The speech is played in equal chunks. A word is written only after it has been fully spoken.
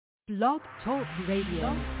Blog Talk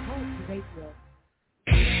Radio.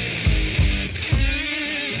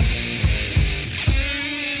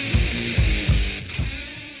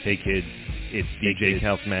 Hey kids, it's DJ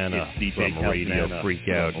Kaufmanna from Radio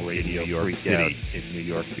Freakout in New York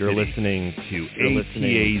City. You're listening to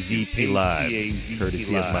ATAZP Live, courtesy of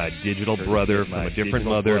my digital brother from a different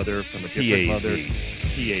mother, TAZ.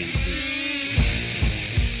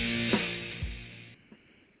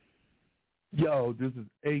 Yo, this is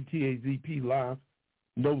ATAZP Live,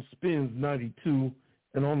 no SPINZ 92,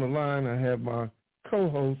 and on the line I have my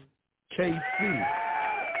co-host, KC.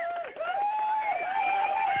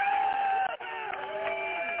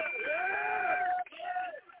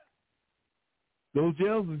 Those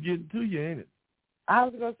yells is getting to you, ain't it? I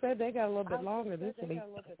was going to say they got a little bit longer this week.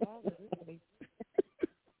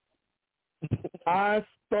 I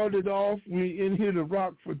started off, we in here to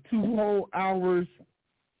rock for 2 whole hours.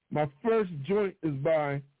 My first joint is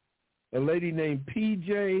by a lady named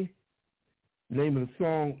PJ. The name of the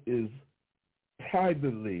song is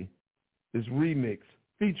Privately. This remix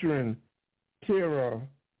featuring Tara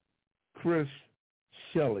Chris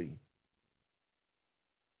Shelley.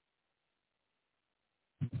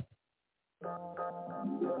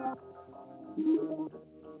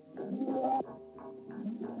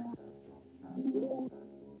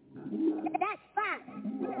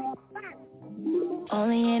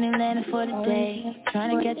 Only in Atlanta for the day,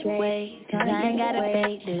 trying to get your way, cause I ain't got a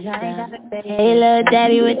fake this time. Hey little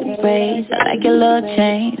daddy with the braids, I like your little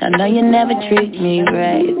chain, I know you never treat me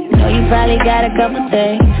right. Know you probably got a couple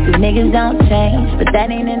things, cause niggas don't change, but that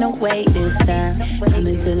ain't in the way this time.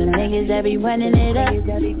 Coming to the niggas that be running it up,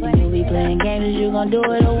 and you be playing games, you gon' do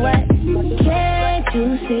it or what? Can't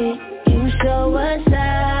you see, you show a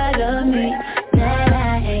side of me that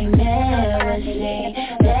I ain't never seen.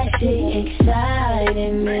 That shit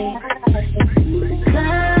exciting me.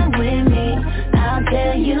 Come with me, I'll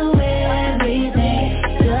tell you everything.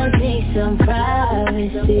 Just need some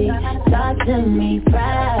privacy. Talk to me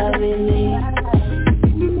privately.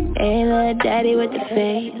 Hey little daddy with the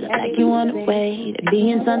face, look like you on the way to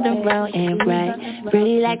being something wrong and right.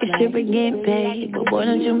 Pretty like a stripper getting paid, but boy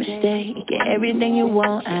don't you mistake. Get everything you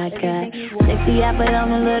want, I got. Sexy, I put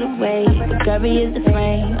on a little weight, but curvy is the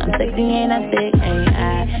frame. I'm sexy and I'm thick, ain't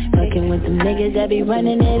I? Fucking with them niggas that be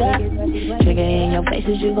running it up. Trigger in your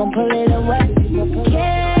faces, you gon' pull it away.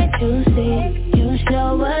 Can't you see, you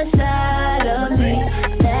show a side of me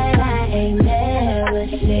that I ain't never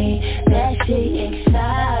seen. That shit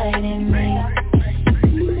exciting me.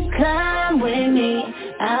 Come with me,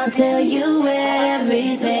 I'll tell you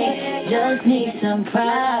everything. Just need some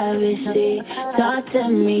privacy. Talk to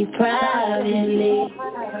me privately.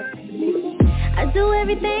 I do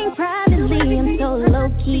everything privately. I'm so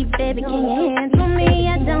low-key, baby, can you handle me?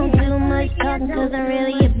 I don't do much talking cause I'm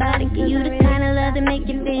really about it. Give you the kind of love that make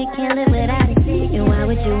you feel you can't live without it. And why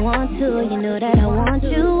would you want to? You know that I want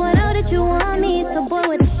you. I know that you want me, so boy,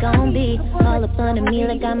 what it's gon' be. All up under me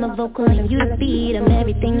like I'm a vocal and you the beat. I'm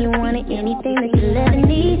everything you wanted, anything that you ever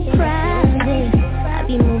need. Private, I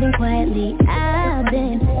be moving quietly. I've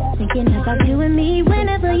been thinking about you and me.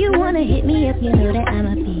 Whenever you wanna hit me up, you know that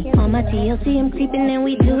I'ma be on my TLC. I'm creeping and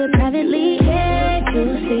we do it privately. Can't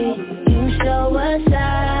you see, you show a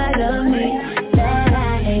side of me that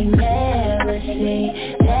I ain't never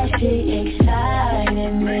seen. That shit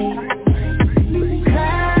exciting me.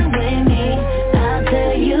 Come with me, I'll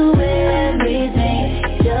tell you everything.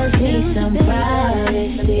 Just need some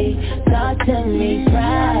privacy. Talk to me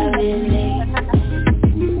privately.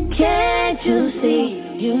 Can't you see,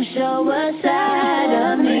 you show a side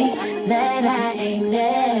of me that I ain't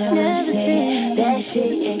never seen. That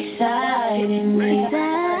shit exciting me.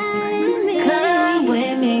 Come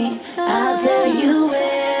with me, I'll tell you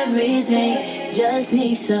everything. Just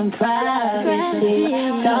need some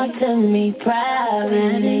privacy. Talk to me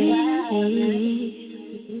privately.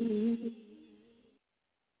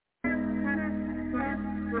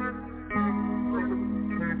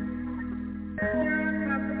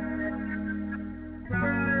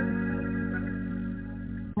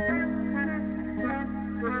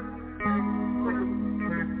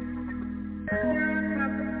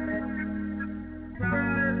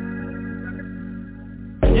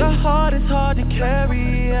 Your heart is hard to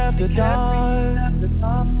carry after dark.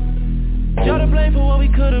 You're to blame for what we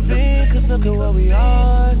could have been, cause look at what we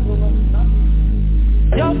are.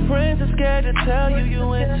 Your friends are scared to tell you you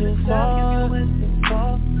went too far.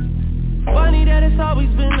 Funny that it's always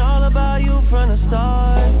been all about you from the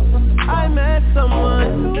start. I met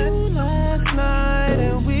someone new last night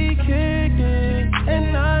and we kicked it,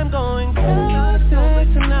 and I'm going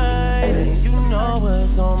crazy tonight. And you know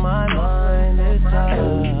what's on my mind this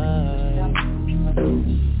time.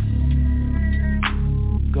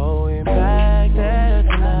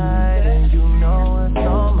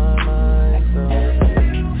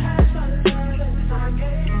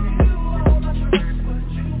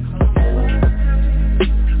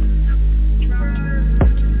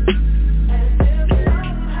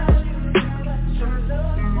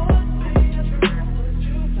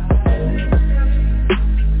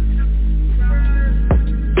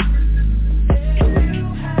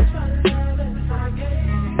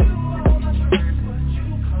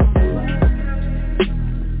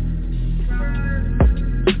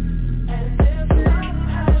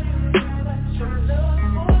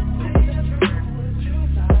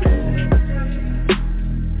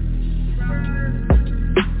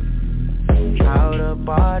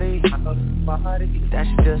 That's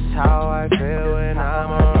just how I feel when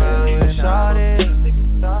I'm around you, shawty.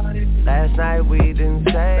 Last night we didn't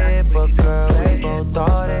say it, but girl, we both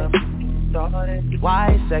thought it.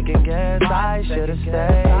 Why second guess? I should've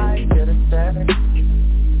stayed.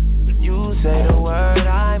 You say the word,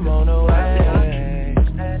 I'm on the way.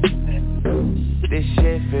 This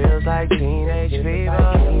shit feels like teenage fever.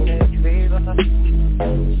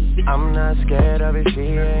 I'm not scared of it, she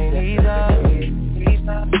ain't either.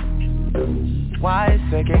 Why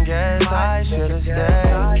second guess? I should've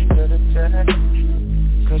stayed.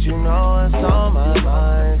 Cause you know it's on my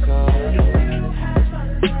mind,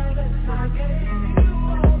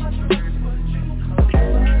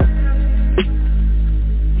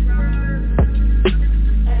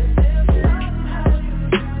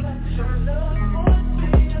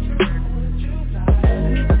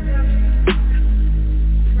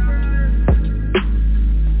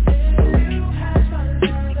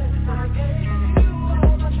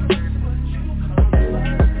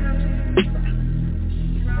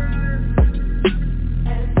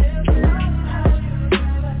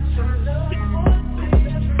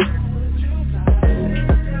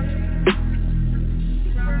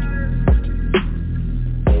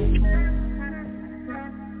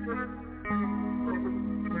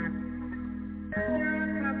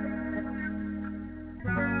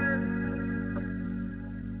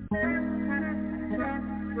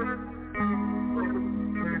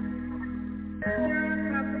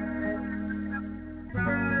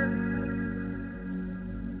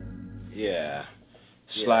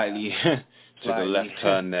 Slightly took a left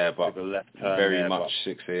turn there, but very much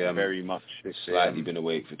 6 a.m. Slightly been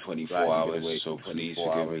awake for 24 hours, so please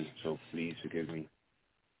forgive me.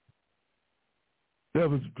 That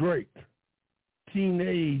was great.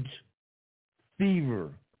 Teenage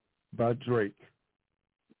Fever by Drake.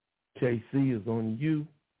 KC is on you.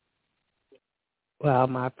 Well,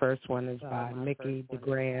 my first one is by Mickey the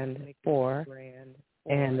Grand 4,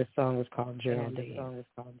 and the song is called Geraldine.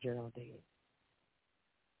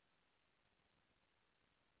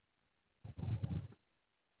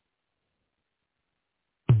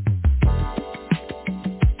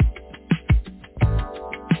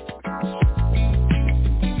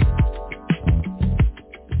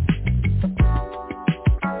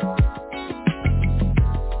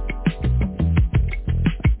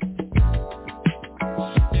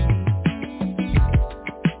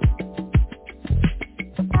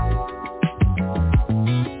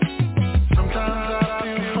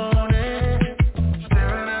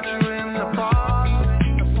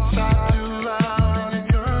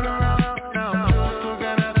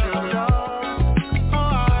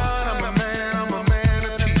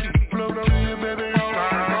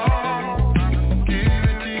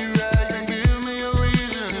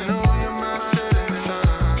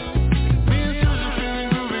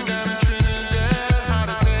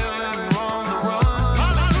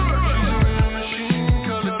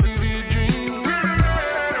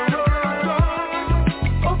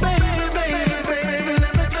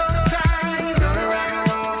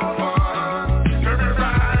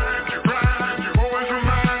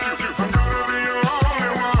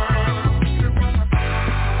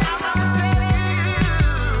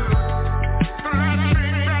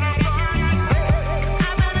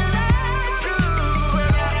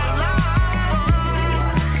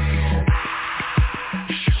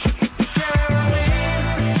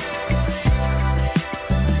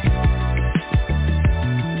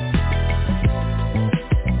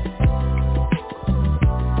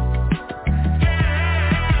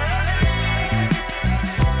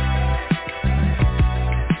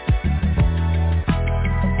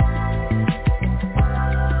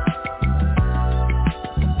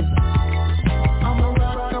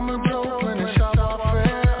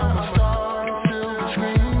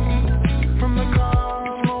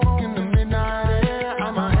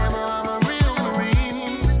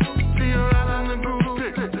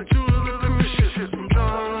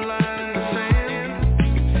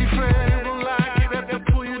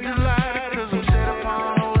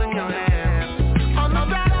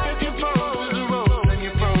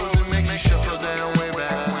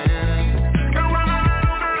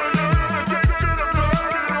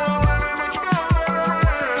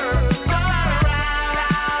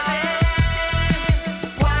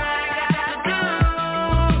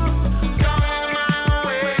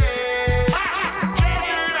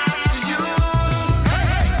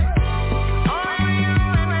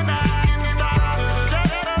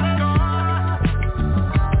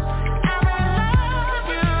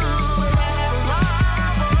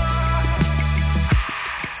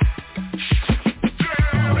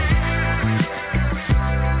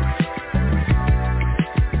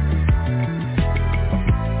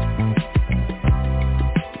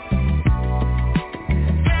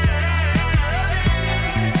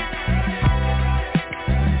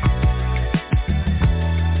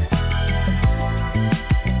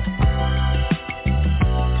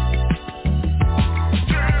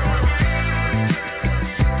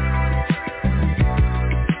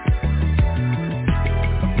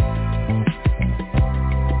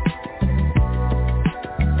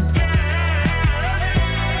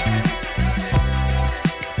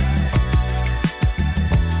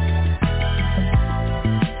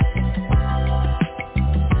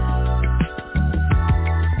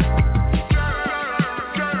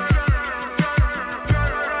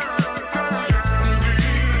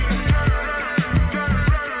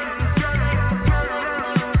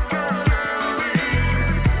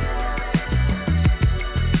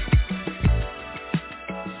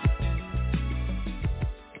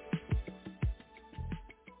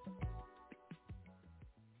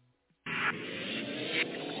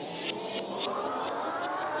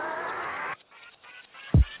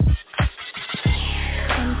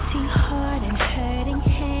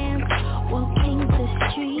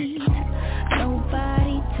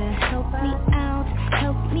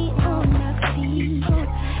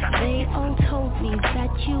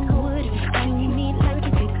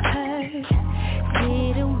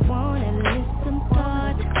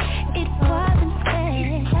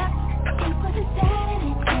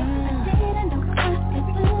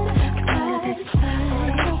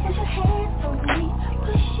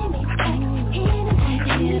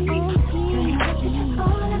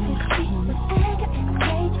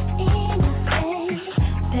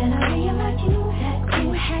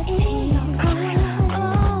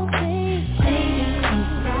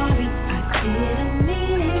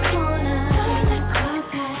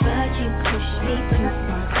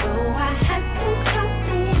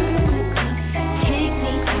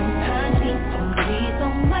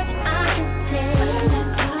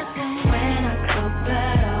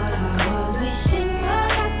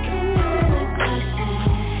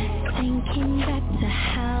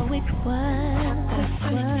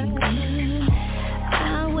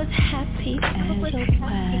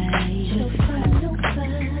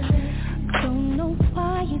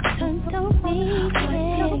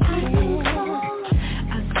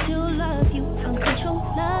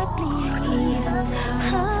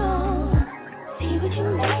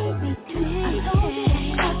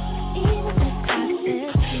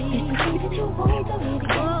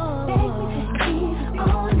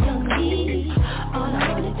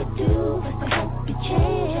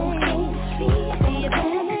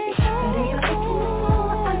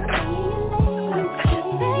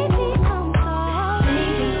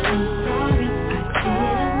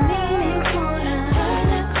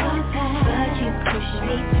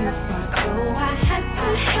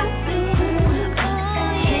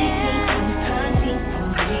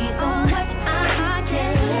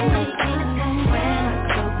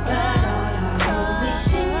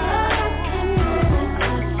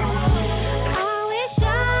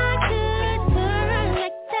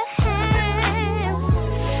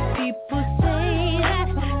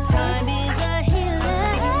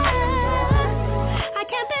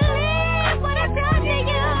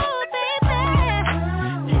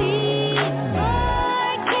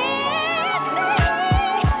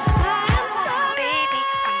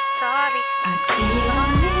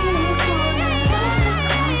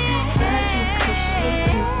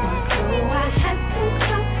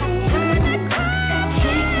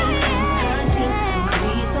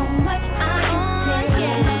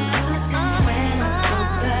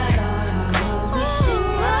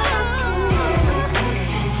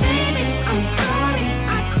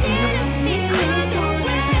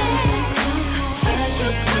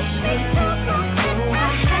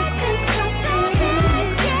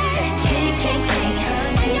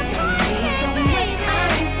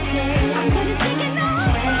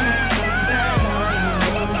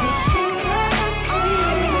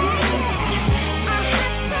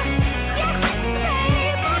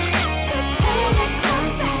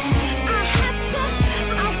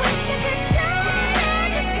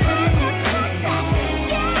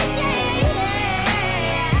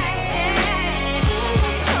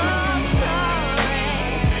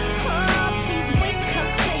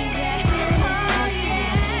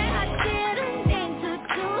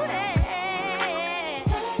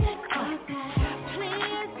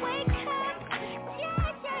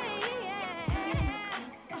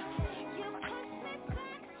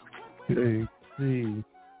 Okay, see.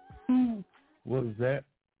 What was that?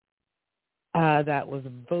 That was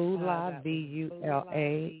Vula,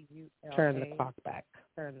 V-U-L-A. Turn the clock back.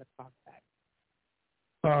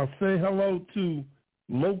 Say hello to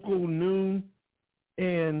Local Noon,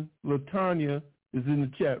 and LaTanya is in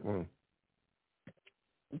the chat room.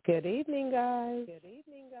 Good evening, guys.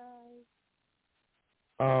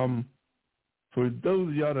 For those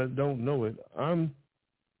of y'all that don't know it, I'm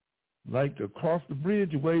like across the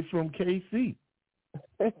bridge away from KC.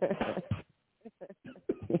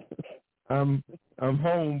 I'm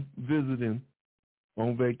home visiting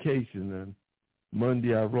on vacation, and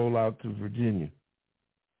Monday I roll out to Virginia.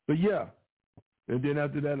 But yeah, and then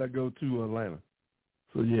after that I go to Atlanta.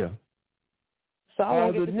 So yeah.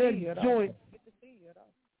 So the next joint,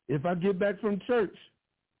 if I get back from church,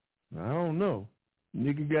 I don't know.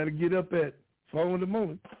 Nigga got to get up at 4 in the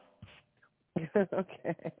morning.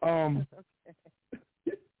 Okay.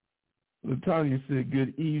 LaTanya said,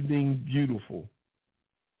 "Good evening, beautiful."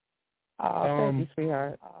 Thank you,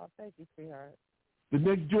 sweetheart. The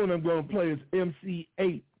next joint I'm going to play is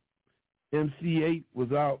MC8. MC8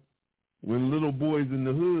 was out when Little Boys in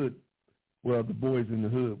the Hood, well, The Boys in the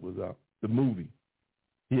Hood was out, the movie.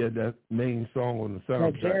 He had that main song on the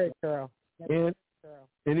soundtrack.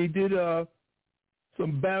 And he did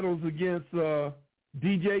some battles against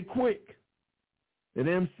DJ Quick. And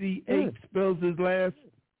MC8 spells his last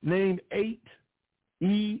name 8,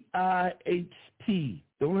 E-I-H-T.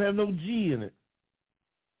 Don't have no G in it,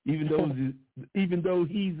 even though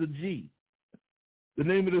he's a G. The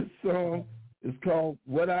name of the song is called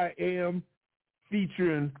What I Am,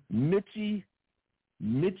 featuring Mitchie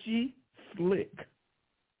Slick.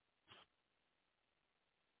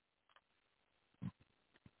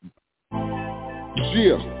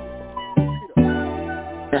 Yeah.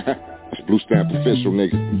 It's Blue Stamp official,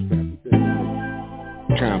 nigga.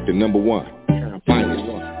 Compton #1. Finest.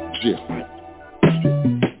 Yeah.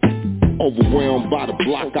 Overwhelmed by the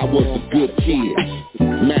block, I was a good kid.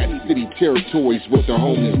 Mad City territories, what the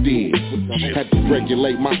homies did. Had to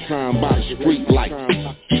regulate my time by the street lights.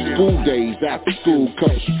 School days, after school,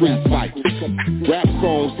 couple street fights. Rap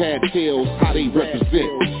songs had tales, how they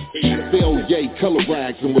represent. Sell yay color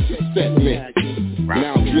rags and what the set meant.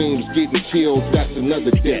 Now dreams getting killed, that's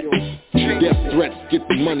another death. Death threats, get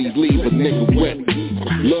the money, leave a nigga wet.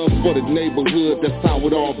 Love for the neighborhood, that's how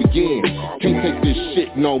it all began. Can't take this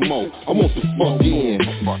shit no more, I want the fuck in.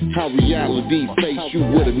 How reality face you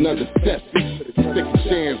with another test. second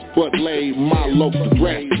chance, but laid my local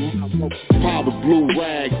rest. Powder blue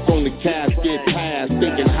rags from the casket past,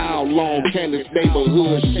 thinking how long can this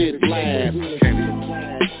neighborhood shit last?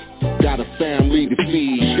 Got a family to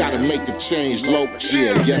feed, gotta make a change, low,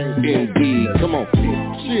 yeah, yes indeed. Come on,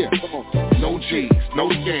 yeah. No G's, no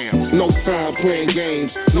scams, no time playing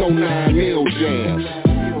games, no 9 mil jams.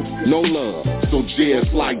 No love, so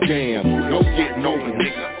just like damn, no getting over,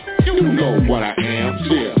 nigga. You know what I am,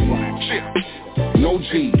 yeah. No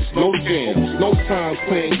G's, no scams, no time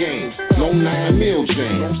playing games, no 9 mil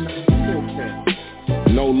jams.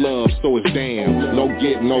 No love, so it's damn, no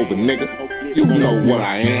getting over, nigga. You know what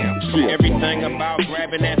I am, yeah. Everything about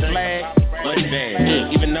grabbing that flag wasn't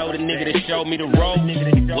bad. Even though the nigga that showed me the road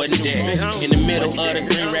wasn't dead. In the middle of the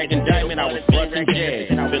green rag indictment, I was busting jazz.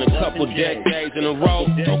 Been a couple decades in a row,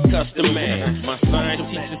 no custom man. My science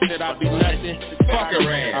teacher said I'd be nothing. Fuck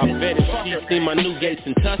her ass. I bet if she seen my new Gates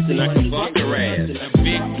and Tustin, I could fuck her ass.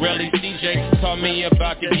 Big Relly CJ taught me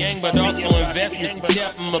about the gang, but also investments.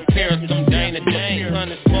 Kept him a pair of some Dana Dane.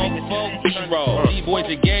 100 folks, roll. These boys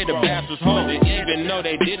that gave the bastards hope. Even though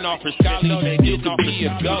they didn't offer scholarships, they still could be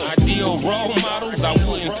a go. Ideal role models, I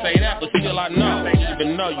wouldn't say that, but still I know.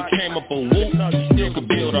 Even though you came up a whoop, you still could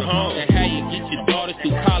build a home. And how you get your daughters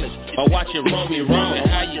through college by watching Romy Rome. And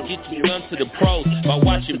how you get your son to the pros by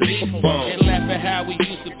watching Big Bone. And laugh at how we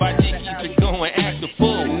used to fight to keep it going, act a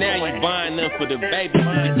fool. And now you buying them for the babies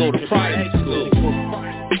to go to private school.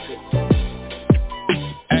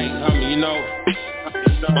 Hey, homie, you know,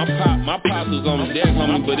 my pops was on the deck,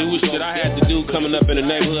 homie, but it was shit I had to do coming up in the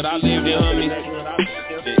neighborhood I lived in, homie.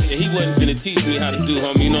 And he wasn't gonna teach me how to do,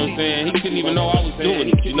 homie, you know what I'm saying? He couldn't even know I was doing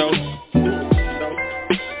it, you know?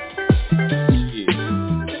 Shit.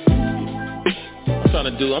 I'm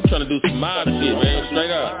trying to do some mild shit, man,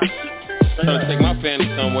 straight up. I'm trying to take my family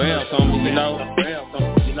somewhere else, homie, you know?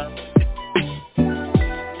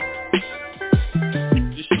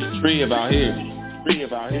 This shit free about here.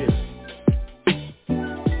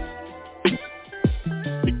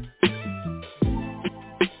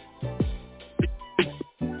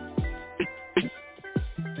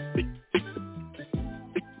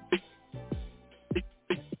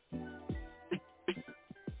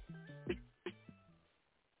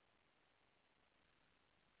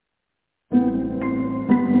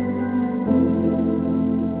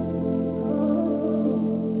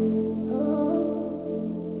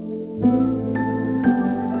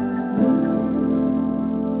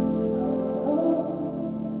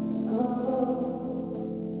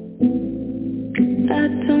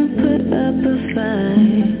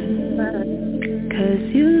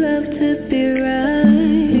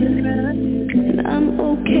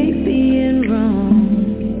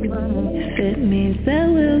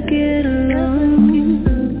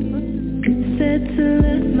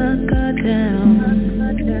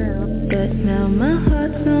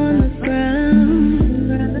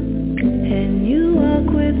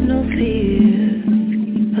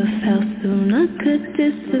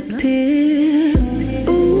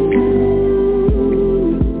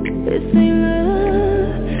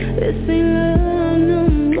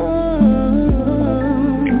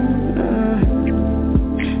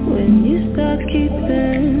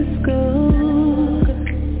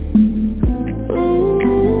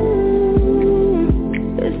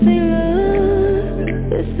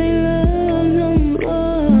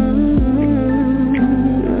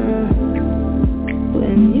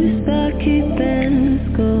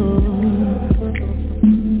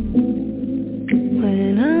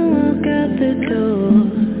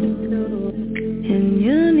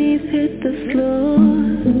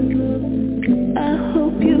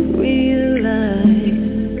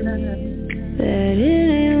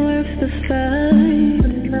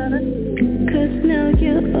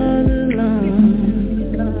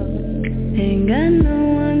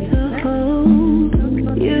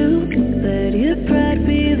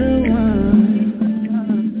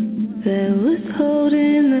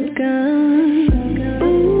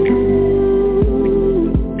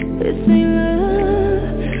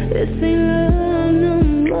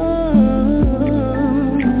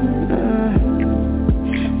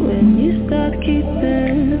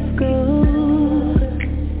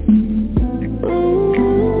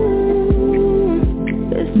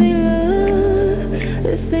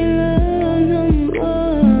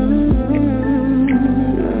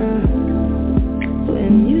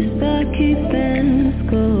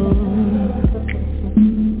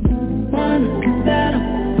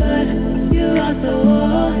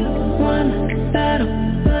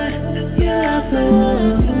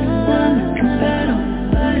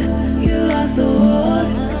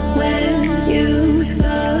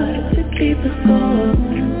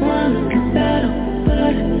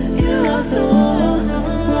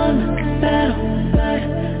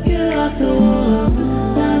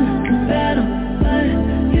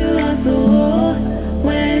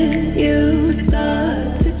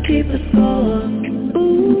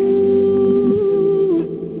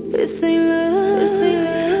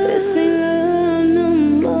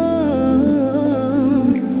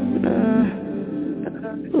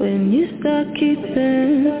 start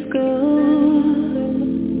keeping score.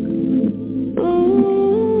 Ooh,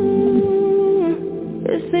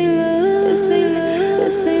 this ain't love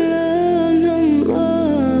no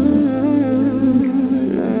more.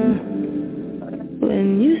 When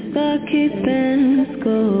you start keeping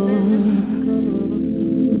score.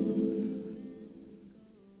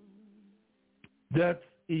 That's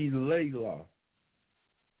Elayla.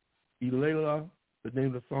 Elayla, the name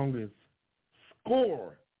of the song is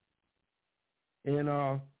Score. And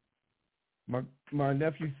my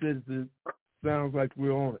nephew says it sounds like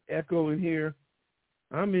we're on echo in here.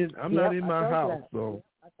 I'm not in my house, so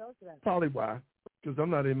probably why, because I'm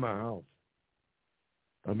not in my house.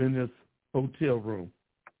 I'm in this hotel room.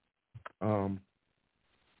 And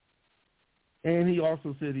he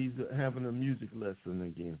also said he's having a music lesson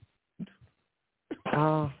again.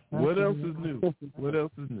 What else is new? What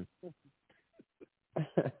else is new?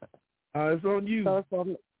 It's on you.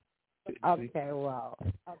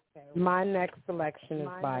 My next selection is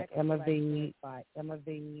by Emma V.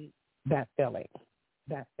 That Feeling.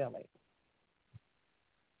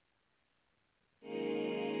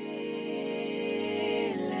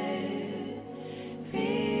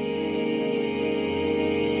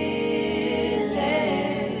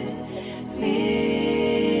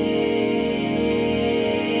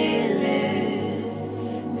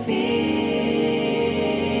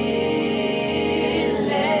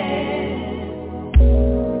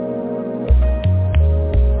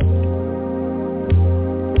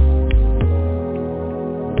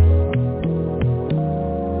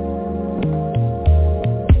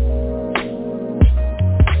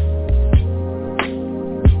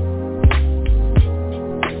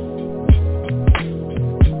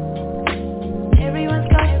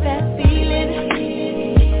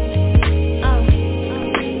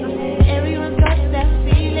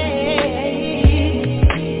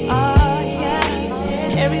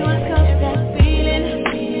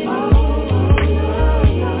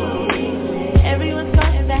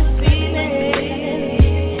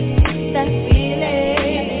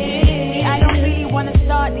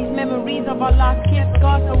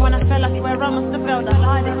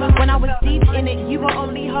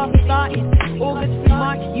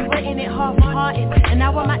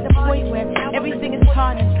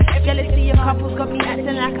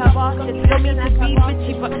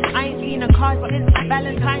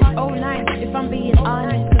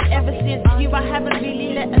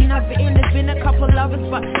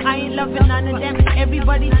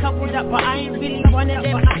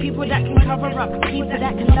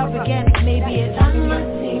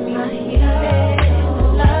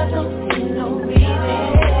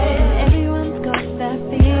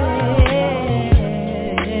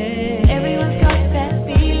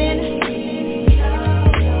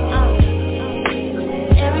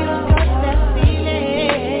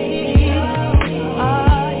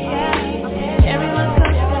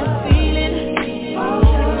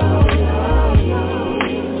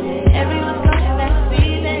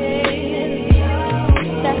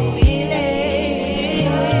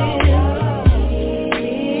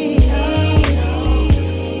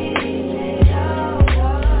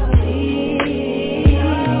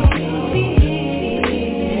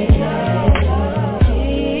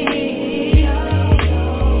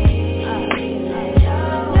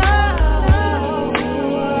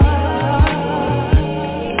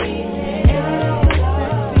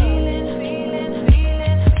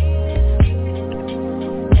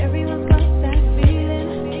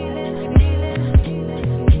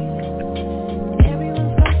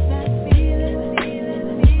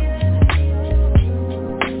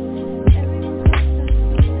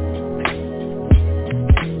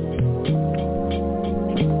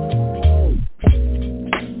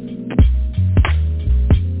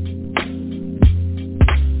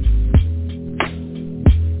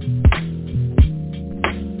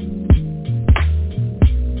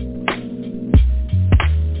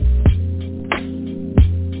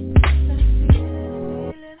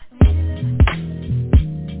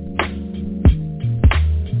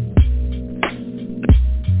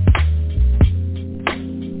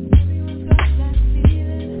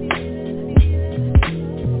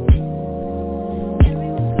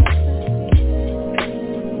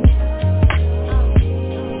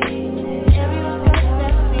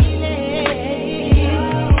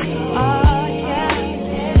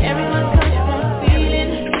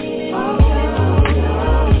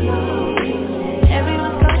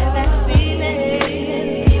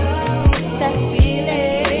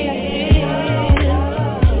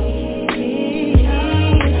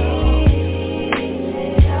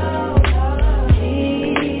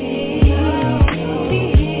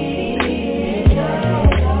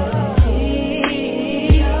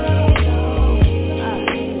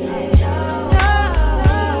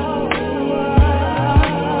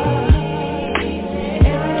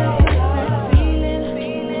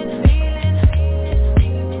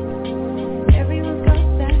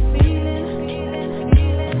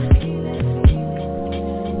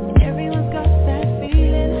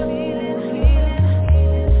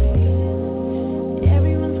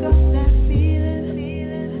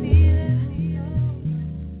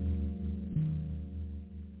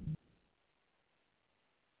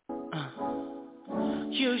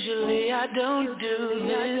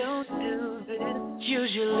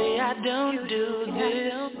 Usually I don't do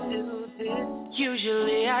this.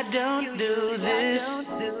 Usually I don't do this.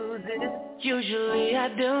 Usually I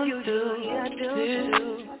don't do this.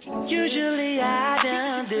 Usually I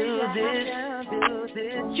don't do this.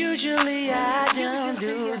 Usually I don't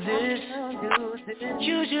do this.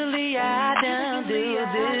 Usually I don't do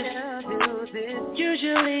this.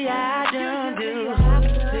 Usually I don't do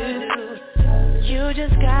this. You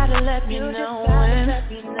just gotta let me know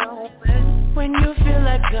when you feel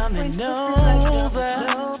like coming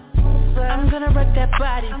over. I'm gonna rock that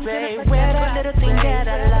body, babe. Wear that little thing that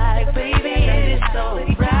I like, baby. It is so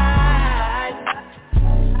right.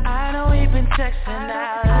 I know we've been texting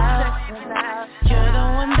out loud. You're the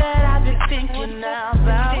one that I've been thinking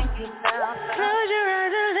about. Close your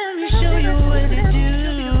eyes and let me show you what it do.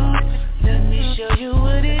 Let me show you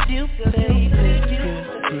what it do, baby.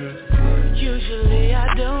 Usually I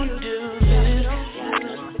don't do this.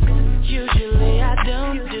 Usually I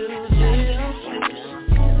don't do this.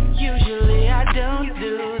 Usually I don't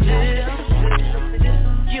do this.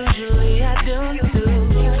 Usually I don't do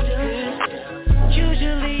this.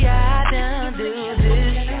 Usually I don't do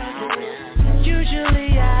this.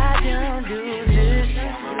 Usually I don't do this.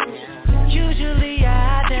 Usually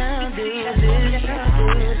I don't do this.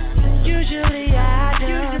 Usually I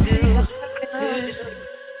don't do this.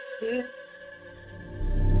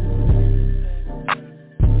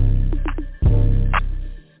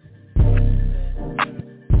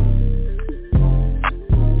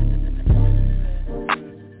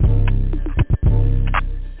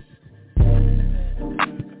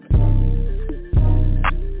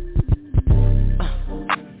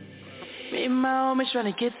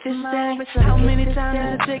 Trying to get this thing. How many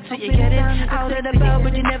times does it take till you get it? Out and about,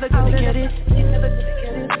 but you never gonna get it.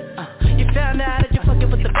 You found out that you're fucking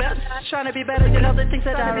with the best. Trying to be better than all the things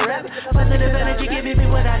that I rap. Positive energy giving me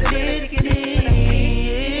what I need.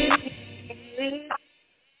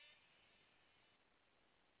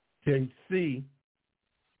 JC.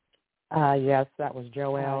 Yes, that was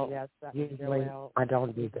Joel. Usually, I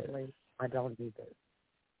don't do this.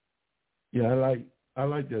 Yeah, I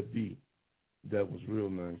like that beat. That was real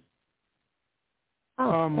nice.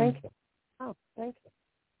 Thank you.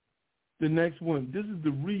 The next one, this is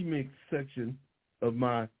the remix section of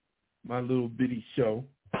my little bitty show.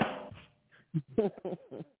 The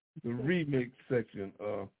remix section.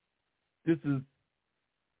 This is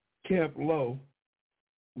Camp Low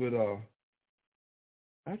with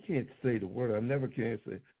I can't say the word. I never can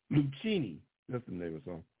say Lucchini. That's the name of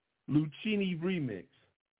the song. Lucchini remix.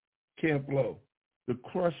 Camp Low. The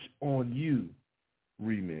Crush on You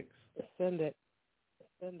remix. Send it.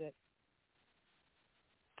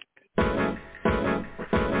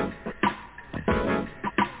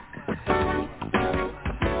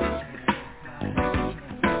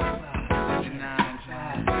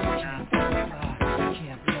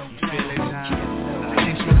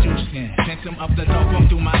 Phantom of the dog walk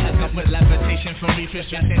through my head up with levitation from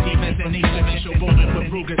refrigeration, defense and instrumental rolling with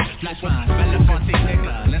Rugas, flash lines, Belafonte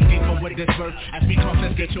nigga. Let's get on with this verse as we cross,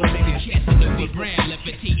 let's get your biggest chance to the brand,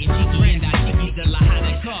 levitating jiggy and I jiggy the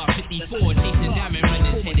Lahada car, 54, chasing diamond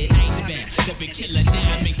runners, headed ice band, the big killer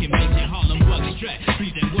diamond can make your Harlem bug strut,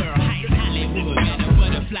 breathing world heights, Hollywood, man a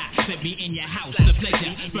butterfly, let me in your house, the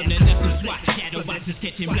pleasure, from the knuckles watch, shadow boxes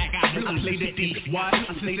catching black eye blue, I play the deep, watch,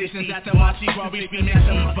 sensations at the watch, while we screaming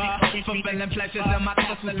some bar, fulfilling pleasures in my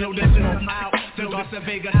castles, blow the smoke out. The Las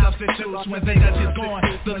Vegas substitutes when the Dutch is gone.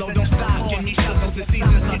 The low don't stop, give me shovels, the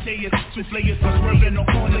seasons are tears. Two players for swerving, no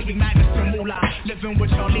corners, we magnets to moolah. Living with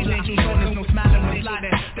Charlie's angels on, there's no smiling, no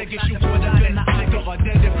sliding. They get you caught up in the eye or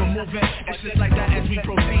dead for moving. It's just like that as we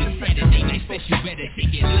proceed. Saturday night special, better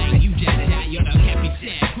take it like you just die. You're the Captain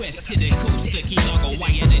Sad, quest to the coast, the key dog,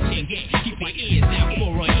 wire the chain gang. Keep your ears out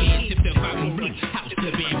for a year, tip the vibrant blue, house to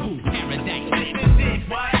bamboo, paradise.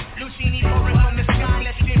 What? Lucchini pouring from the sky,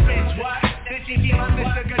 let's get rich, what? This is my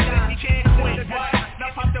Mr. Gaddafi, he can't quit, what?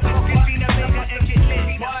 Now pop the focus, see the bigger and get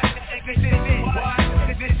lit, what? This is it, what?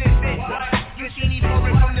 This is it, what? Lucchini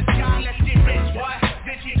pouring from the sky, let's get rich, what?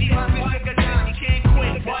 This is my Mr. Gaddafi, he can't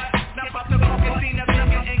quit, what? Now pop the focus, see the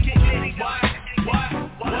bigger and get lit, what?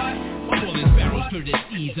 Falling sparrows for the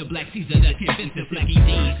seas, a black Caesar that convinced the flaky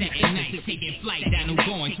days, at night, taking flight, down the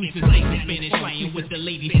going, sweet sensation, Spanish flying with the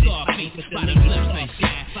lady Scarface, bottom left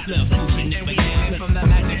sunshine, love motion never down. From the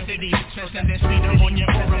magic city, transcendent street on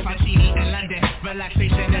your aura, Faucini in London,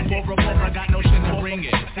 relaxation and Bora Bora, got notion to bring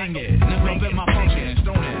it, sing it, never been my function,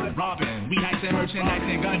 stoning, robbing, we hikes and merchandise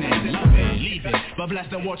and gunning. Love it, leave it, but bless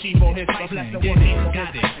the war chief for his fighting. Did it,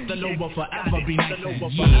 got it, the low will forever be nice.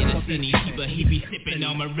 Yeah, the skinny keeper, he be sipping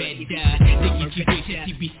on my red dye. Nicky G gracious,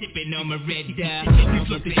 he be sipping on my red dye. We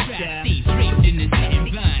flip the trap, stay draped in the satin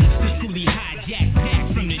vine. The schoolie hijack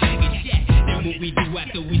back from the jagged shack. Then what we do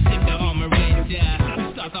after we sip the armor red dye?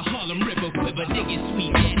 We start the Harlem River quiver, dig it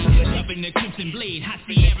sweet daddy. Up in the crimson blade, hot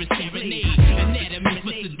Sierra serenade. Anatomy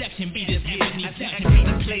for seduction, be this Anthony Jackson.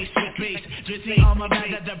 The place with bass, drizzling armor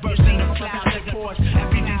rather the burst in the clouds that force.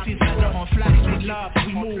 Everything seems better on flash with love.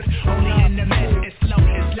 We move only in the mess, it's slow,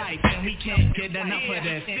 it's life, and we can't get enough of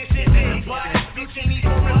this. This is it, what? Lucini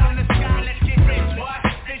pouring from the sky, let's get rich, what?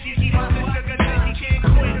 This you keep on the sugar, then you can't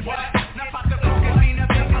quit, what? Now pop the cocaine,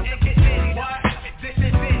 baby, and get lit, what? This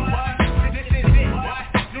is it, what? This is it, what?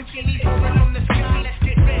 Lucini pouring from the sky, let's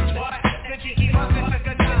get rich, what? This you keep on the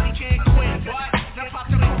sugar, then you can't quit, what? Now pop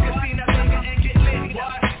the cocaine, baby, and get lit,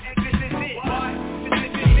 what? This is it, what?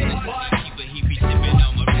 This is it, what? He be sipping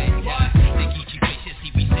on my red dye. Nicky G gracious, he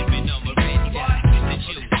be sipping on my red dye. The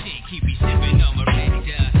Joe Chick, he be sipping on my red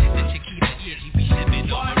dye. The tequila, yeah, he be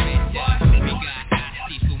sipping on my red dye. We got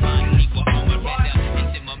ice, Fumani, Nico on my red dye. And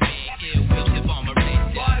then my man Ill Will sip on my red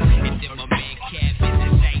dye. And then my man Cab is the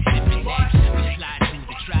same sipping that. We slide through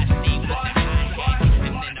the tri-state with the hi-hat.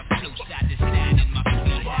 And then I flow side to side in my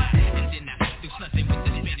feet high. And then I do something with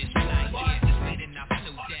the Spanish fly, yeah. And then I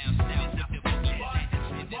flow down south with the boogie flat.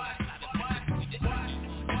 And then I slide up with the boogie flat.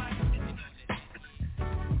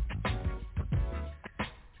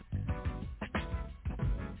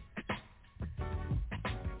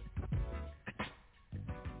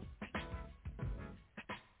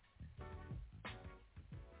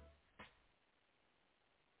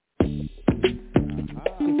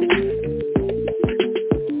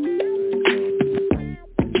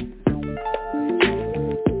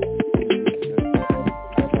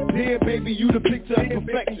 Yeah, baby, you the picture of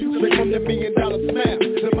perfection. Straight from the $1 million smile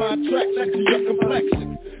to my attraction to your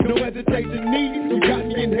complexion. No hesitation needed. You got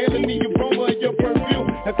me inhaling the aroma of your perfume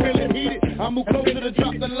and feeling heated. I move closer to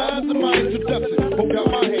drop the lines of my introduction. Hold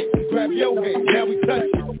out my hand, grab your hand, now we touch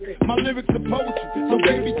it. My lyrics are poetry, so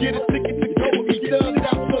baby, get a ticket to go with me. Thugged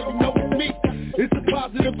out so you know it's me. It's a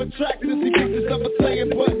positive attraction. See pictures of us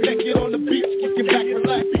laying butt naked on the beach, kicking back,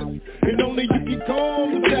 relaxing. And only you can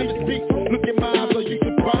calm the savage beat. Look at my eyes, so you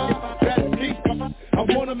can find that's deep. I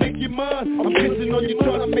wanna make you mine. I'm kissing on you,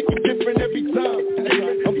 trying to make it different every time.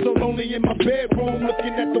 I'm so lonely in my bedroom,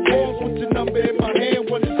 looking at the walls with your number in my hand.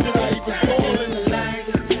 Wondering should I even call in the night?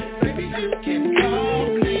 Baby, you can call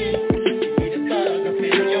me. Be the thug up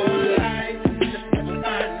in your life. Never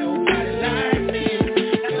find nobody like me.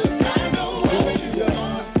 'Cause I know what you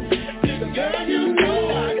want. And girl, you know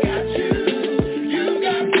I got you. You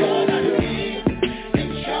got what I need.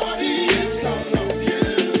 And shawty, it's all on you.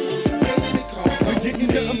 We're getting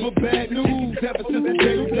nothing but bad news ever since the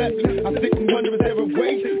day you left me. I sit and wonder, is there a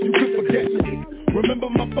way you could forget me? Remember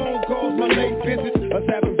my phone calls, my late visits, us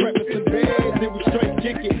having breakfast in bed, it was straight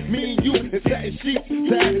kicking. Me and you in satin sheets,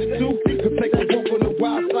 tied to two, could take a walk on the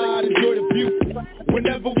wild side, enjoy the view.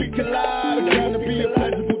 Whenever we collide, it's bound to be a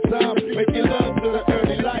pleasurable time, making love to the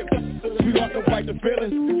early light. Sweetheart, don't fight the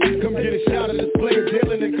feelings. Come get a shot of this player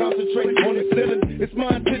dealing and concentrate on the ceiling. It's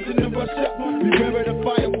my intention to rush up, beware of the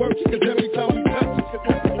fireworks, cause every time we touch it,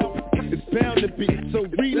 it's bound to be. So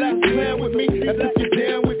relax, plan with me, and let's get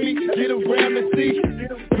down with me, get around and see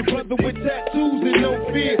the brother with tattoos and no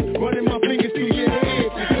fear, running my fingers through your head.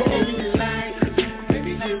 You call me like,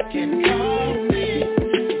 baby, you can call me.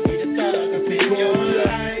 Be the thug up in your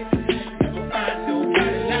life. Never find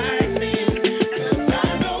nobody like me. 'Cause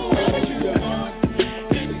I know what you want.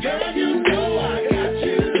 And girl, you know I got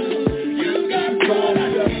you. You got what I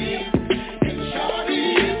need. And shawty,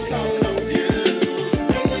 it's all on you.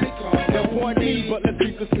 Now point me, but let's be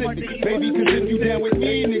specific, baby, cause if you down with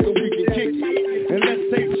me, nigga, we can kick it. And let's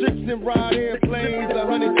take trips and ride airplanes,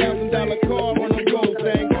 $100,000 car on a gold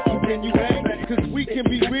thing. So can you hang? Cause we can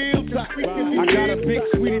be real tight. I got a big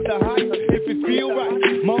sweet at the height, if it feel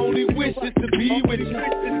right. My only wish is to be with you.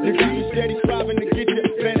 You got me steady striving to get you,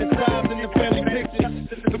 fantasizing the family pictures.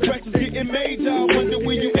 The pressure's getting major, I wonder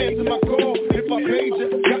will you answer my call if I page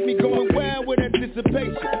you. Got me going wild with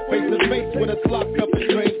anticipation, face to face with us locked up in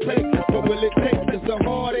strange places. What will it take? It's a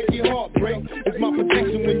heartache, your heartbreak. It's my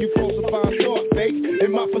prediction when you falsify thought fake.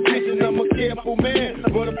 In my position, I'm a careful man,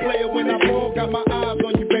 but a player when I ball. Got my eyes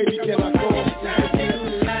on you, baby, can I call?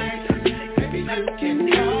 Baby, you can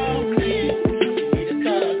call me. Be the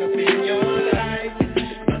thug up in your life.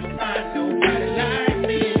 Never find nobody like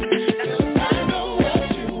me. 'Cause I know what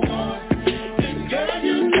you want. And girl,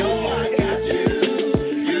 you know I got you.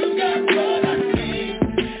 You got what I need.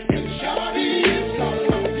 And shawty,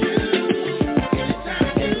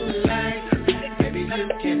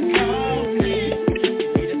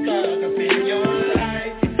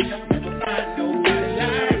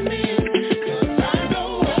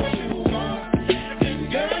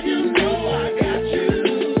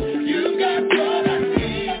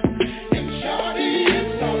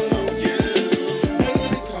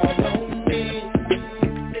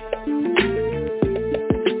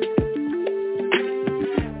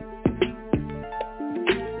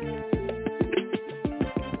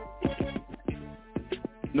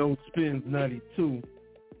 know SPINZ 92.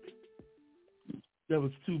 That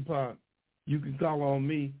was Tupac. You Can Call on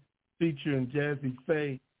Me, featuring Jazzy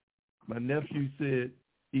Faye. My nephew said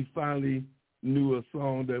he finally knew a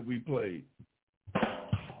song that we played.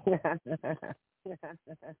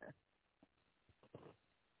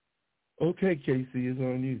 Okay, Casey, it's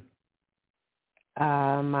on you.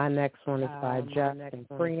 My next one is by Justin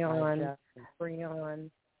Freon.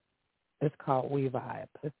 It's called We Vibe.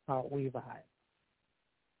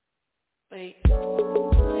 Wait.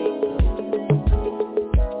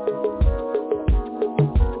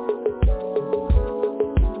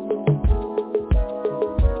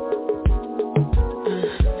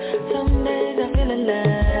 Some days I feel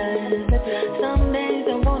alive, some days I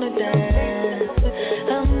wanna die.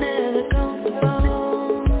 I'm never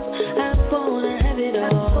comfortable, I wanna have it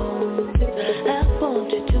all. I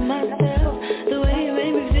want you to myself, the way you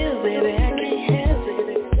make me feel, baby, I can't help it.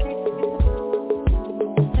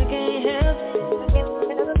 I can't help it.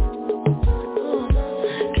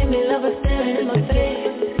 Give me love staring in my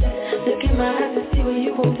face. Look in my eyes and see where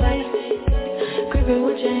you won't play. Creeping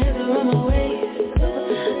with your hands around my waist.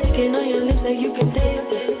 Licking on your lips like you can taste.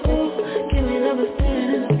 Ooh, give me love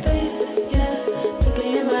staring in my face. Yeah,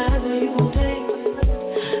 looking in my eyes where you won't take.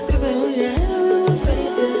 Creeping with your hands around my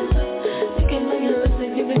face. Yeah, licking on your lips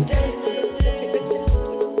like you can taste.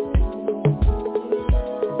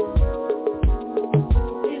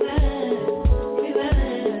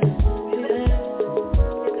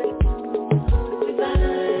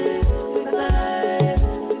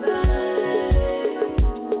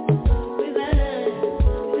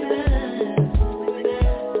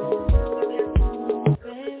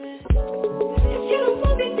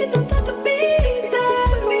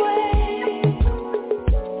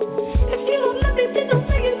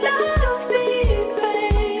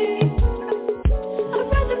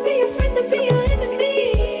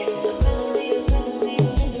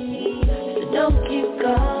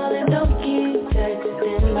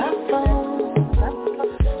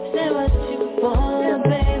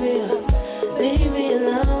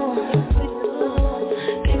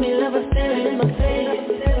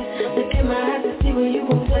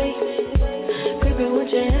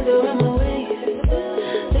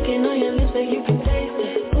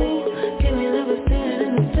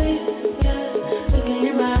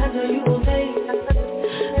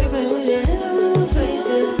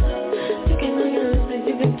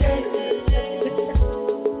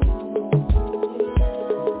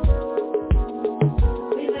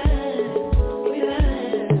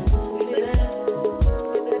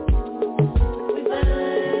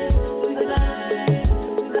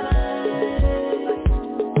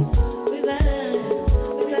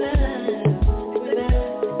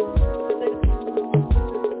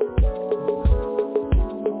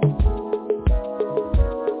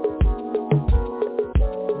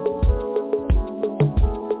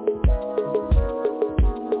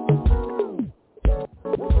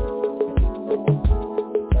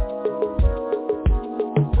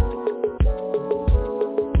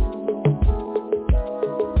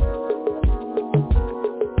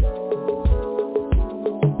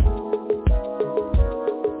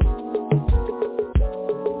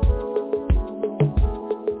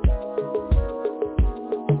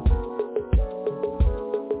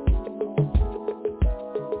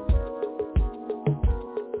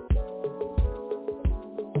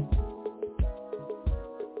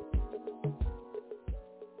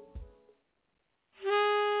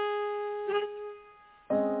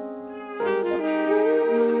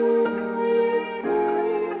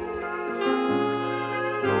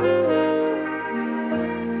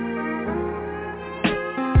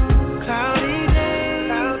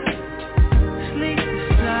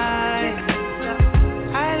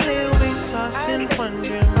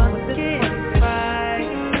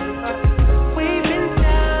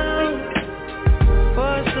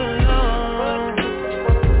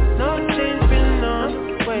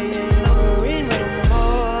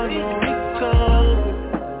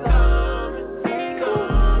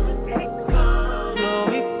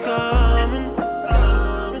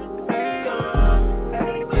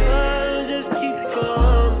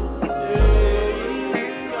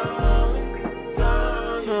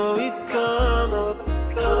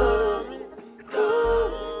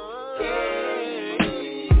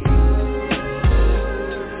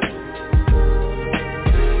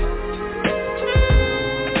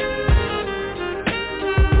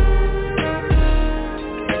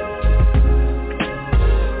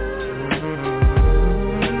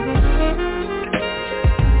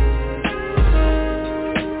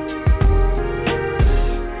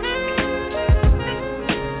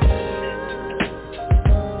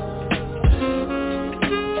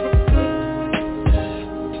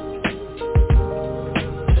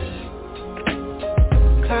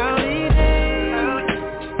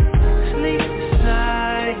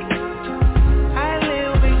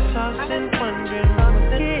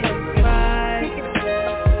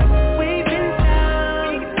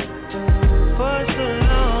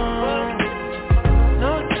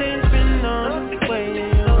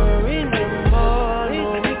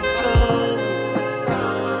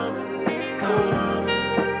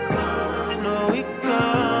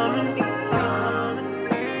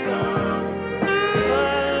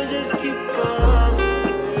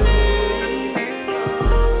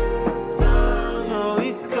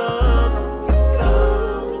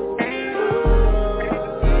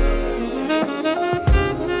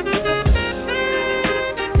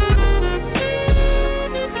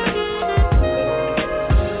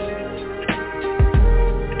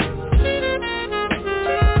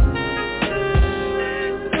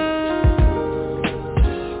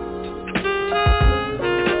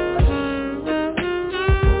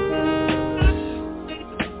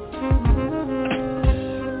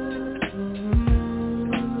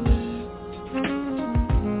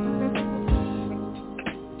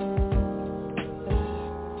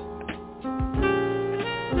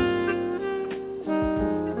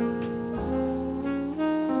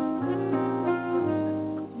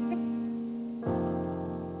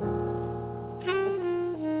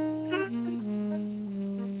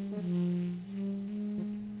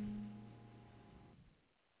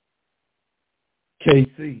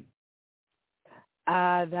 KC.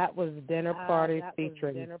 That was Dinner Party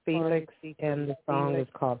featuring Felix, and the song is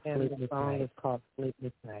called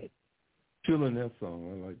Sleepless Night. Chilling that song.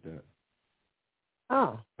 I like that.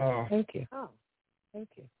 Thank you.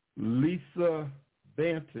 Lisa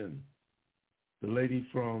Banton, the lady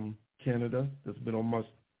from Canada that's been on my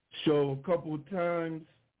show a couple of times.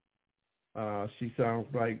 She sounds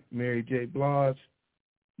like Mary J. Blige.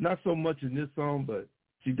 Not so much in this song, but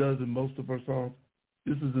she does in most of her songs.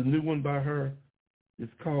 This is a new one by her.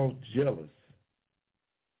 It's called Jealous.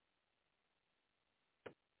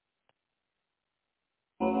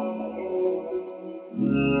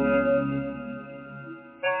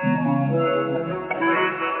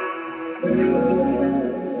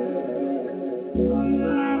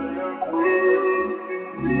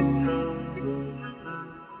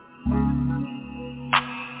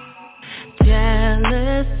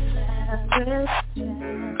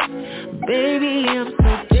 Baby, I'm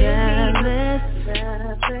so jealous.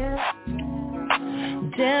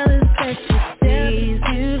 Jealous that she sees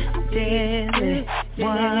you daily.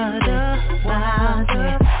 What about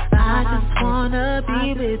it? I just wanna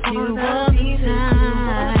be with you all the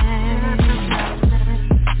time.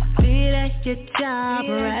 Be at your job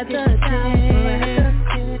or at the desk.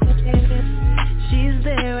 She's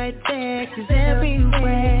there, right there, she's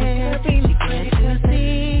everywhere. She gets to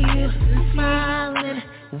see you smiling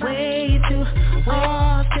way too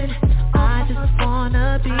often. I just wanna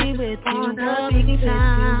be with you all the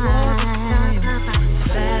time.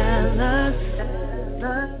 Fellas,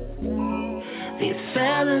 these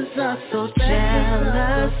fellas are so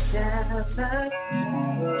jealous.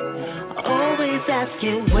 Always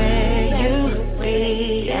asking where you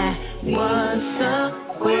be at. What's up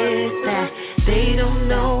with that? They don't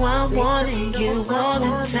know I'm wanting you all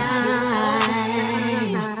the time.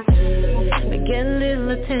 I get a little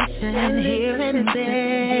attention here and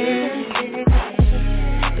there,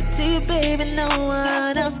 but to you, baby, no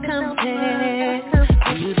one else compares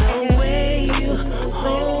to the way you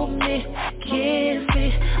hold me, kiss me,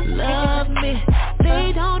 love me.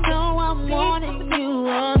 They don't know I'm wanting you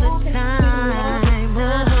all the time. Oh,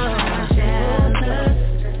 jealous.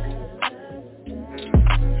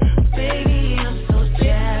 Baby, I'm so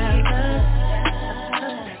jealous.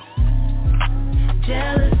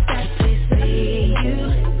 Jealous that they see you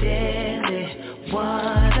daily.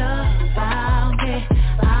 What about me?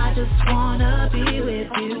 I just wanna be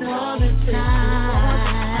with you all the time.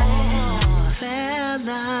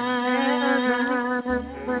 Fellas,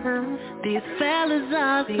 these fellas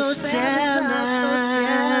are so jealous.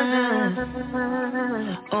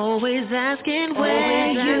 Always asking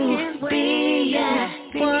where you be at.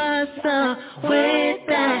 What's up with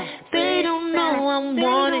that? They don't know I'm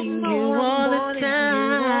wanting you all the time.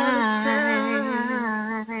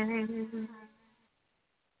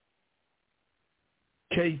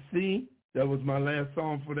 KC, that was my last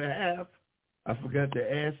song for the half. I forgot to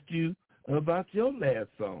ask you about your last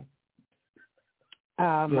song.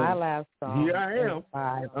 My last song. Here I am.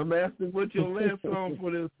 I'm asking what's your last song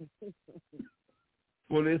for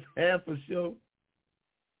this half a show.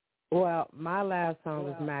 Well, my last song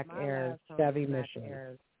was Mac Ayres, Chevy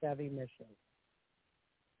Mission.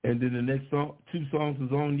 And then the next song, 2 songs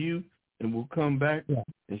is on you, and we'll come back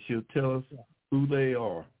and she'll tell us who they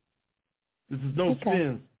are. This is No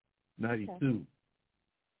SPINZ, 92.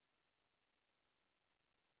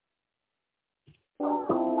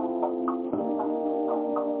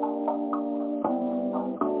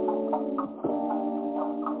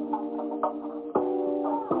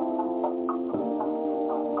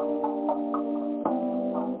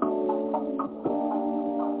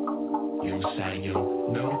 Say you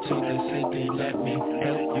no to the city, let me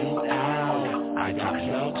help you out. I got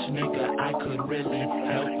drugs, nigga, I could really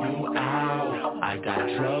help you out. I got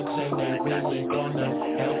drugs and they really gonna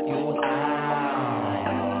help you out.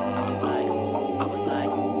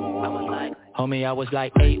 Homie, I was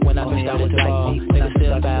like 8 when I knew I was the ball. Nigga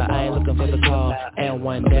still foul, I ain't looking for the call. And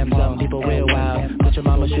one damn some people real wild. Put your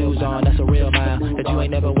mama's shoes on, that's a real mile. That you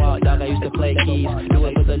ain't never walked, dog, I used to play keys. Do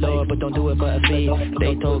it for the Lord, but don't do it for a fee.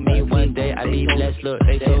 They told me one day I'd be blessed. Look,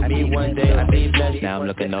 they told me one day I'd be blessed. Now I'm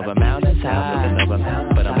looking over mountains high, but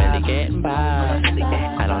I'm really getting by.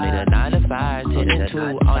 I don't need a 9 to 5, 10 and 2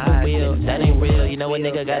 on the wheel. That ain't real, you know a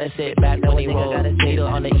nigga gotta sit back when he roll. Needle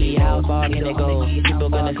on the E, how far can it go? People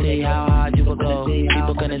gonna see how hard you will go.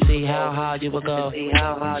 People gonna see how hard you will go.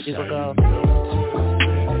 How hard you will go.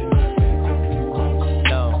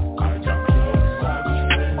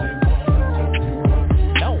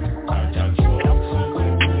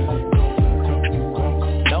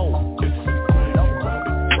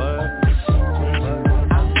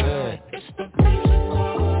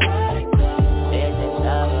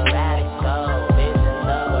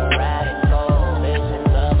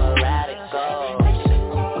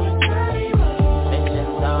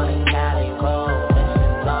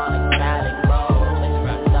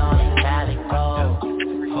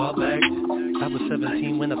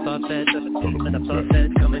 when I thought that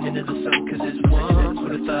coming into the sun, cause it's warm.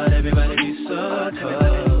 Would've thought everybody be so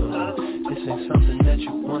cold. This ain't something that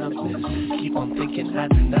you wanna miss. Keep on thinking I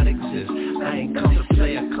do not exist. I ain't come to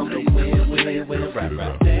play, I come to win.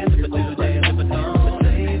 Right. Dance if I do, dance if I don't. The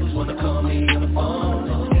ladies wanna call me on the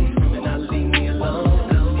phone. Screaming out, leave me alone.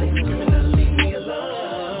 Screaming out, leave me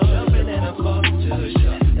alone. Jumping and I'm falling to the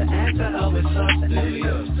shot. The acts I always saw through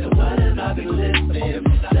you. So what have I been living?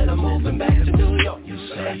 Said I'm moving back to New York. You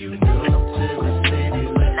say you moved to the city.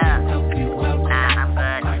 Let me help you out. I'm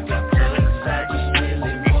good. I got drugs, I just really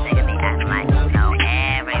want. This nigga be acting like you know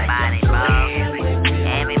everybody, bro.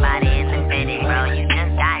 Everybody in the city, bro. You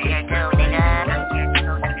just got here too, nigga.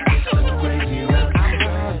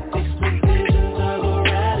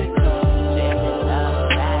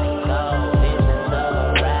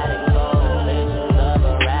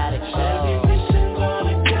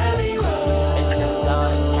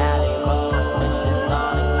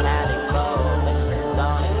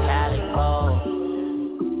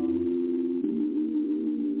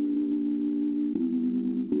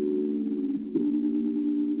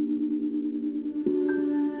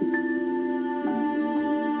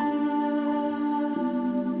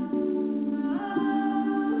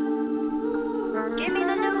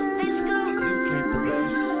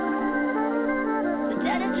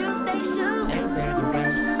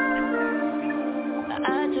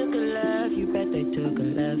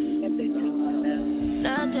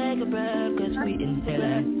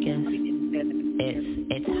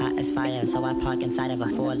 It's hot as fire, so I park inside of a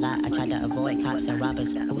Ford lot. I try to avoid cops and robbers.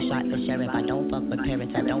 Who shot the sheriff? I don't fuck with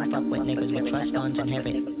parents. I don't fuck with niggas with trust funds and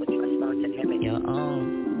habits. Your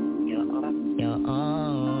own. Your own. Your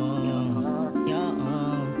own. Your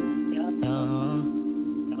own.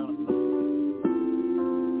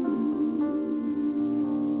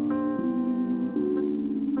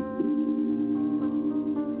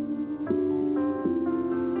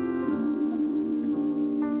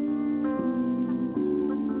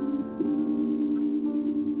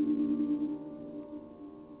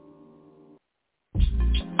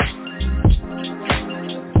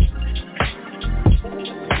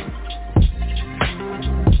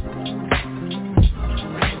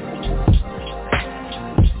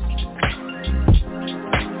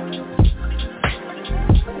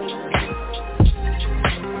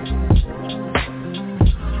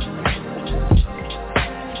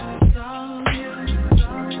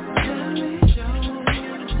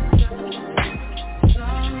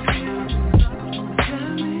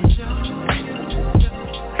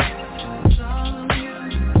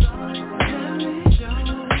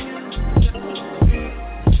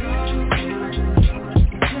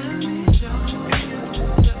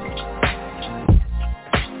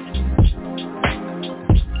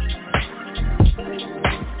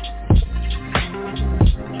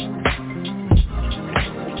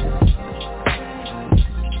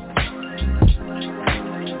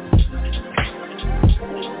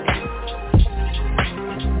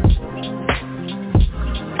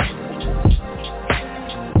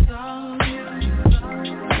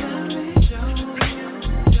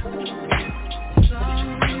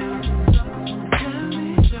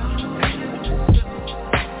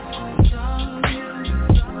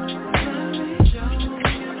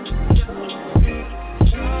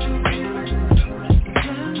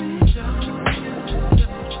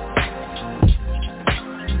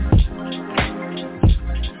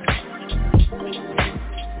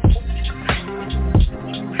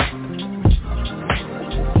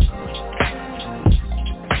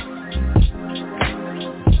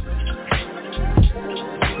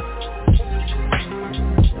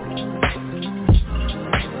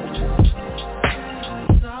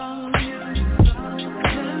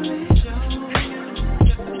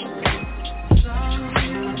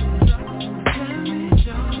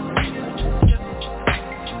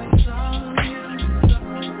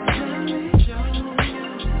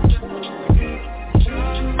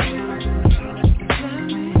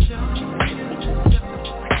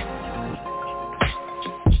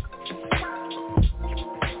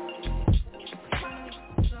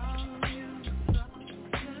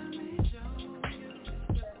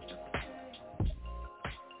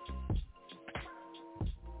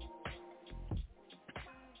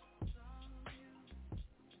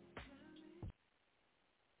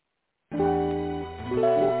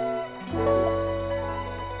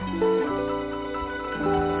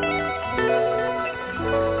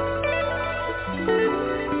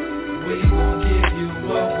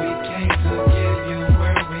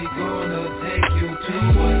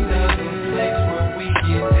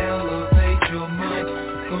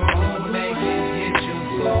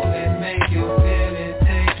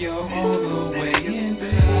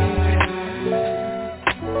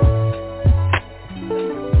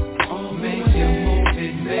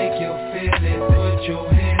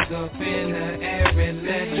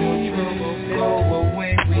 your troubles go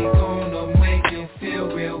away. We gonna make you feel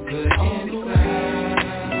real good inside.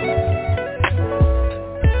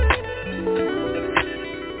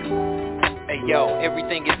 Hey yo,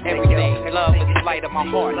 everything is everything. Love is the light of my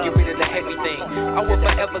heart. Get rid of the heavy thing. I will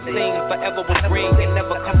forever sing, forever will bring, and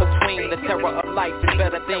never come between the terror of life and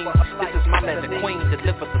better things. This is my letter, queen,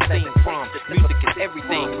 deliver the theme from. Music is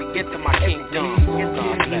everything. We get to my kingdom.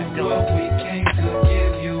 What we came to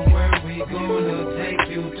give you, where we gonna take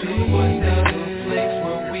you to another place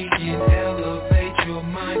where we can elevate your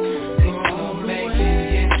mind. Gonna make it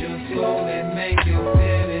hit your soul and make you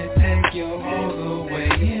feel it, take you all the way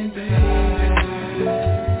inside.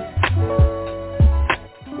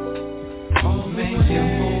 Oh, make you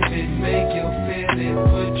move it, make you feel it,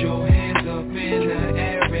 put your hands up in the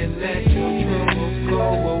air and let your troubles go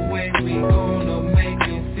away. We gonna make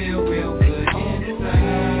you feel real good inside.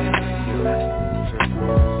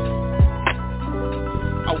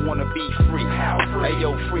 I wanna be free, ayo,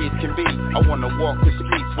 free as can be. I wanna walk the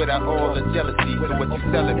streets without all the jealousy. So what you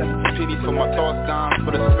selling me? Pity for my thoughts down,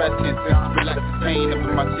 for the stress and relax the pain up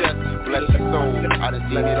in my chest. Bless your soul, I done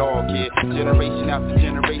seen it all, kid. Generation after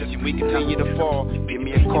generation, we continue to fall. Give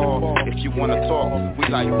me a call if you wanna talk. We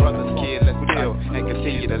like brothers, kid. Let's chill and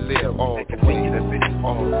continue to live all the way,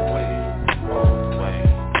 all the way, all the way,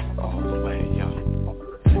 all the way, yo.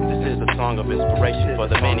 This is a song of inspiration for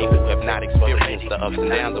the many who have not experienced the ups and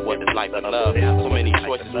downs of what is life and love. So many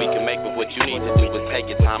choices we can make, but what you need to do is take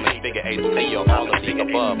your time and figure A to Z or all of the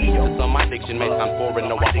above. To some, my diction may sound foreign,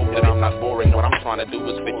 no, I hope that I'm not boring. What I'm trying to do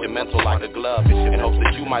is fit your mental like a glove, in hopes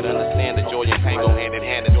that you might understand that joy and pain go hand in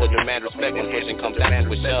hand until demand respect when pushing comes down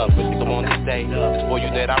to a shove. So on this day, it's for you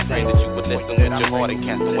that I pray that you would listen with your heart and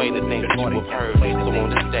cast away the things that you have heard. So on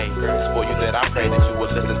this day, it's for you that I pray that you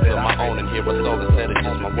would listen to my own and hear a soul instead of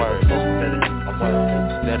just my words.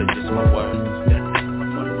 Instead of just my words.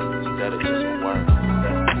 Instead of just my words.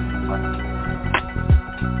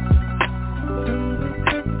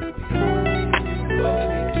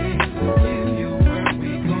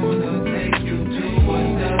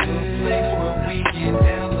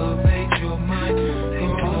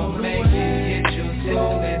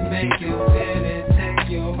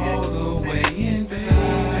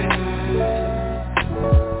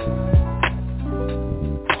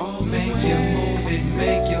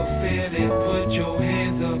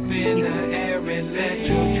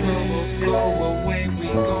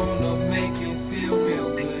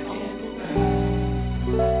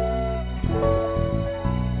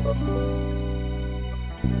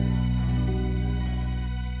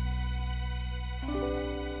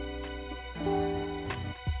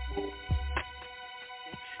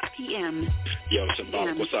 Yo,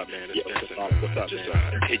 Symbolic, what's up, man? It's Vincent. Just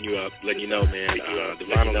hitting you up, letting you know, man. The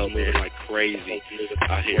vinyl is moving like crazy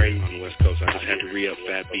out here on the West Coast. I just had to re-up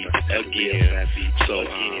Fat Beat again. So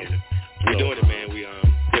we're doing it, man. We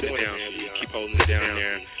put it down. We keep holding it down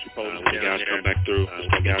there. When the guys come back through,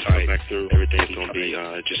 everything's gonna be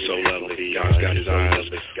just so lovely. God's got his eyes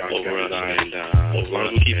over us, and as long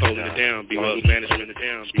as we keep holding it down, be well management,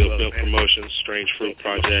 Still Built Promotions, Strange Fruit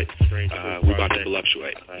Project, we about to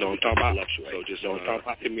voluptuate. Know what I'm talking about? So just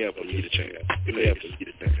hit me up when you need a chance. Hit me up when you need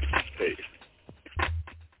a chance.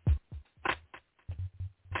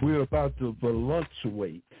 We're about to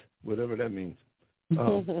voluptuate, whatever that means.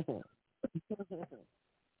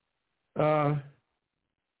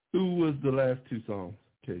 Who was the last two songs,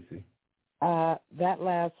 Casey? That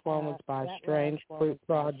last one was by Strange Fruit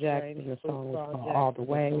Project, and the song was called All the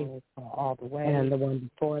Way. And the one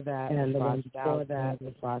before that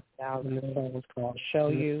was by Stout, and the song was called Show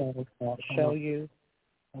You.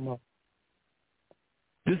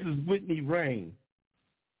 This is Whitney Rain.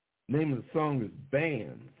 Name of the song is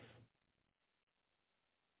Bands.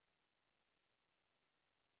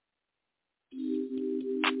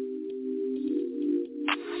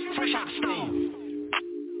 Fresh out stone.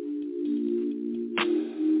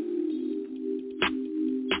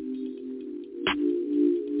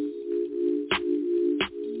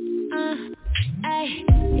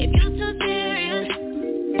 If you're too serious,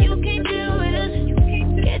 you can't deal with us.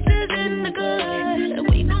 Get this in the good,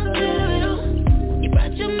 we gon' do it all. You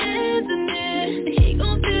brought your man in there, he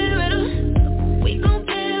gon' tear it all. We gon'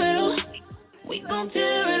 tear it all. We gon'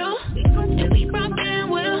 tear it all. And we brought them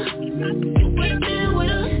with us. You break them with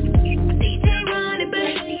us. DJ run it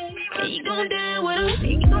back, and you gon' dance with us. And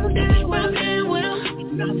we brought them with us.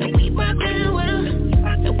 And we brought them with us.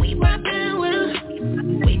 And we brought them with us.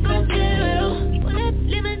 We gon' tear it all.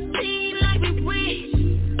 Limousine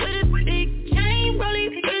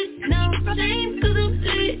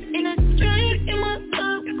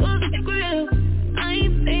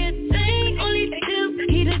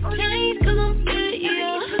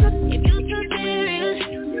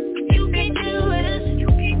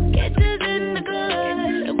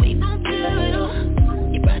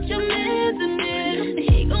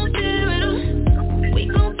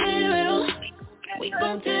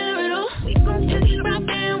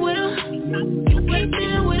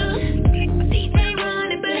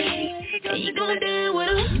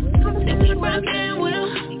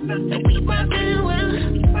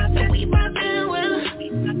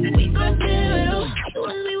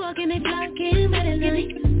talking, they blocking, red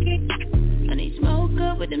light. I need smoke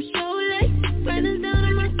up with them strobe lights. Brandon's down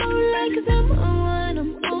on my soul light, cause I'm on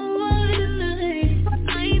one tonight.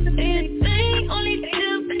 I ain't saying a thing, only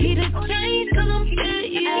tip, he the change, cause I'm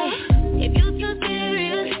serious. If you too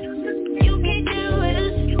serious, you can't deal with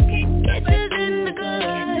us. Catch us in the club,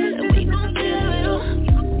 and we gon' deal with us.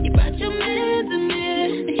 You brought your man to me,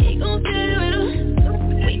 and he gon' deal with us.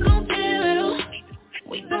 We gon' deal with us.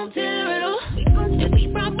 We gon' deal with us. And we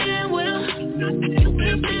rockin' with us. You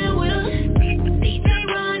can't deal with us. DJ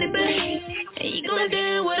run it back, and you gon'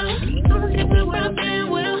 deal with us. And we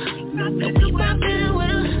rockin' with us. And we rockin'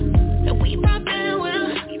 with us. And we rockin' with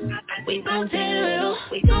us. We gon' deal with us.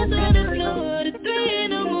 We gon' do the floor to 3 in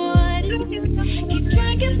the morning. Keep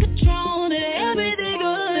drinking Patron and everything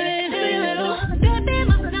good. Step in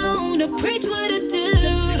my zone to preach what I do.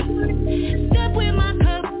 Step with my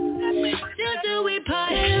cup, still do we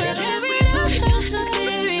party. Every night so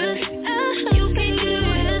serious, you can't do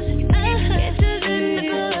this. Catch us in the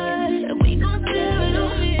club, and we gon' do it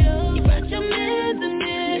all. You brought your man to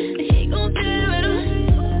me, and he gon' do it all.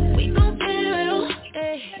 We gon' do it all.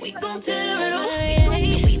 We gon' do it all.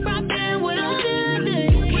 We rockin' with us.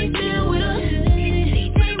 You can't deal with us.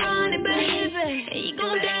 DJ run it back, and you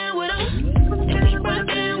gon' down with us. And we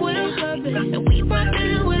rockin' with us. And we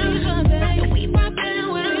rockin' with us. And we rockin'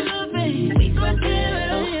 with us. We gon' do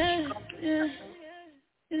it all.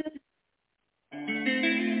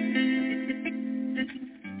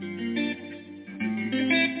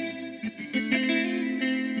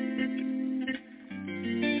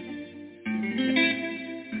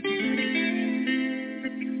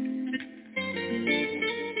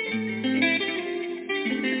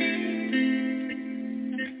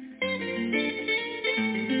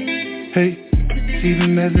 Hey, she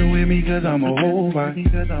been messing with me cause I'm a whole vibe.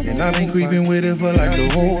 And I've been creeping with her for like the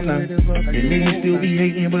whole night. And niggas still be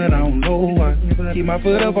hating but I don't know why. Keep my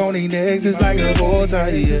foot up on their neck just like a bow tie,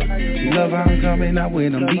 yeah. She love how I'm coming out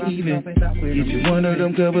when I'm leaving. Get you one of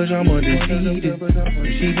them covers, I'm undefeated.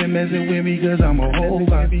 She been messing with me cause I'm a whole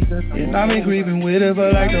vibe. And I've been creeping with her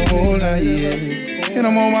for like the whole night, yeah. And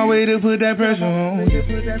I'm on my way to put that pressure on.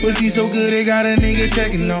 But she so good it got a nigga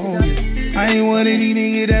checking on. I ain't one of these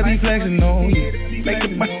niggas that be flexing on you. Make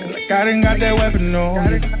it bust like I done got that weapon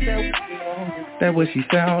on you. That what she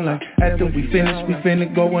sound like. After we finish, we finna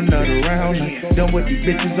go another round. Like, done with these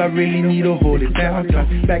bitches, I really need to hold it down.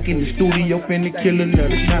 Back in the studio, finna kill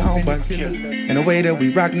another sound bite. And the way that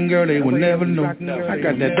we rockin', girl, they will never know. I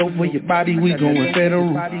got that dope for your body, we going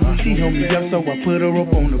federal. She held me up, so I put her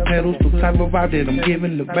up on the pedals. The type of vibe that I'm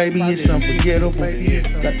giving the baby is unforgettable.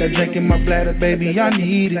 Got that drink in my bladder, baby, I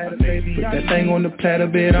need it. Put that thing on the platter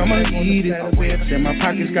bed, I'ma eat it. Said my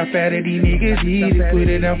pockets got fatter, these niggas eat it. Put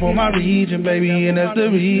it down for my region, baby. And that's the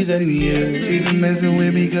reason, yeah. She been messing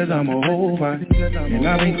with me cause I'm a whole vibe. And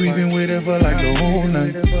I've been creeping with her for like the whole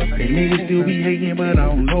night. And niggas still be hating but I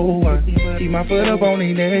don't know why. Keep my foot up on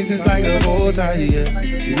their necks just like a bow tie, yeah.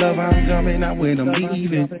 She love how I'm coming out when I'm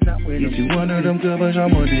leaving. Get you one of them covers,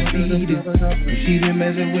 I'm undefeated. And she been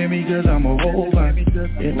messing with me cause I'm a whole vibe.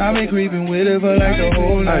 And I've been creeping with her for like the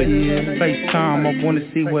whole night, yeah. FaceTime, I wanna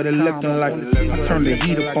see what it looking like. I turn the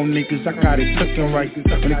heat up on niggas, I got it cooking right.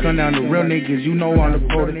 When it come down to real niggas, you know I'm the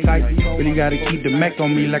prototype. Really gotta keep the Mac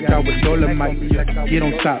on me like I was Dolomite. Get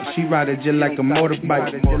on top, she ride it just like a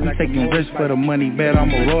motorbike. I'm taking risks for the money, bet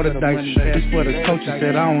I'ma roll the dice. This for the coaches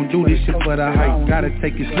said I don't do this shit for the hype. Gotta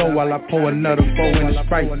take it slow while I pour another 4 in the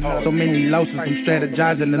Sprite. So many losses, I'm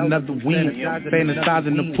strategizing another win.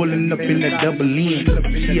 Fantasizing of pulling up in that double in.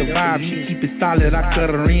 She a vibe, she keep it solid, I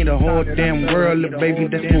cut her in. The whole damn world, look baby,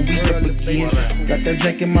 that's what we up against. Got that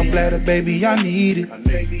drink in my bladder, baby, I need it.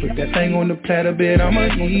 Put that thing on the platter bed,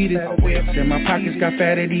 I'ma eat it. Said my pockets got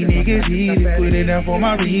fatter, these niggas eat it. Put it down for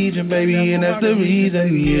my region, baby, and that's the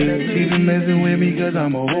reason, yeah. She been messing with me cause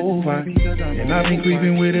I'm a whole vibe. And I've been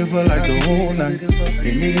creeping with it for like the whole night.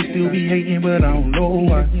 And niggas still be hating, but I don't know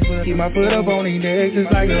why. Keep my foot up on their necks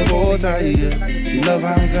just like a bow tie, yeah. She love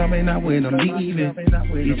how I'm coming out when I'm leaving.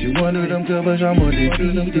 Get you one of them covers, I'm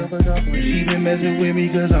undefeated. She been messing with me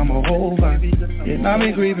cause I'm a whole vibe. And I've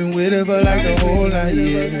been creeping with it for like the whole night,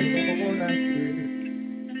 yeah.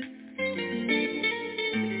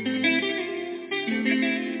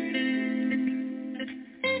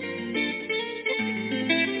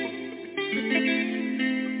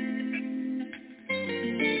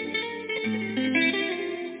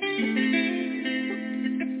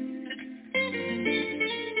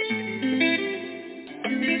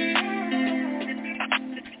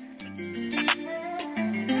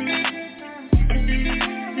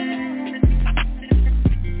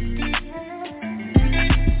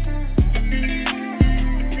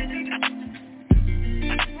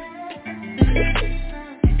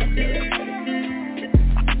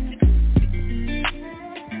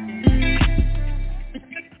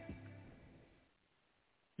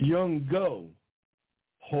 Young Go,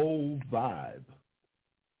 Whole Vibe.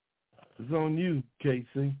 It's on you,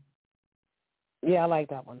 Casey. Yeah, I like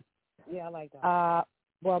that one.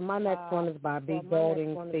 Well, my next one is by B.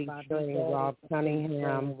 Golding featuring Rob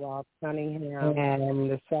Cunningham,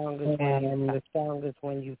 and the song is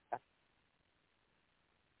When You Stop.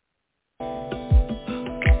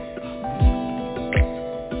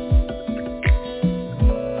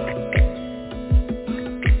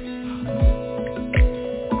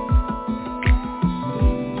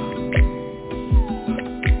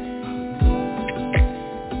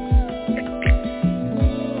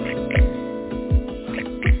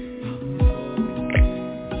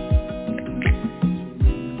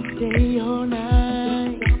 Day or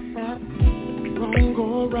night, wrong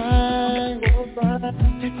or right, that's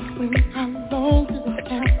when I long to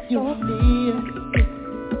have you near.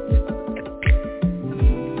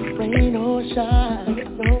 Rain or shine,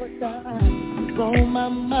 roll my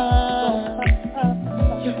mind.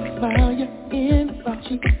 Your smile, your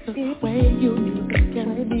energy, the way you look at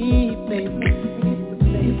me, baby.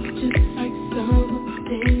 It's just like summer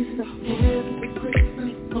days, every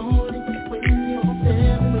Christmas morning when you're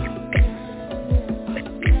there with me.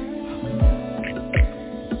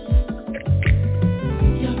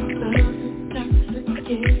 Your love is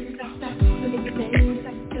intoxicating, fascinating,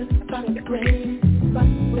 just vibrating.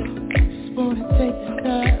 Just wanna take the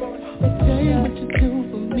time to tell you what you do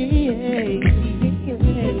for me.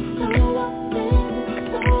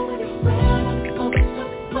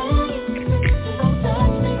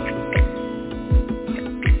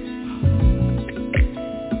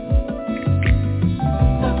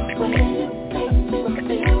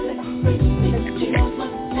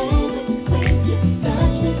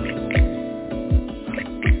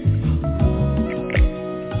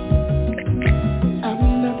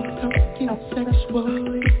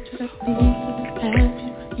 Sexually, just need to have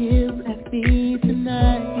you here at me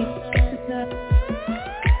tonight. Let's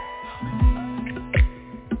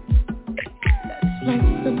light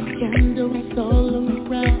some candles all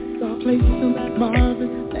around, play some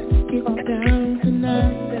Marvin, let's get down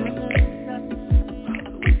tonight.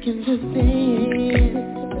 We can just dance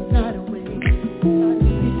the night away.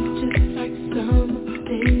 It's just like summer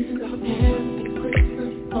days and every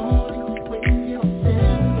Christmas morning when you're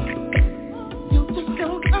there. You just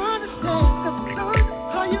don't understand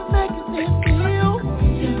how you're making me feel.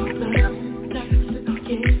 Your love is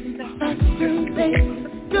intoxicating, fascinating,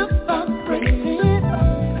 good vibrating.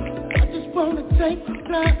 I just wanna take the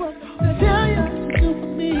time to tell you what you do for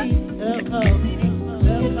me.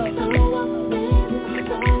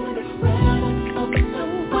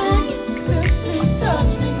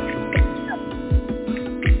 Touch me.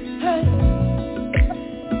 Hey,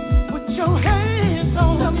 put your hands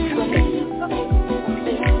on me.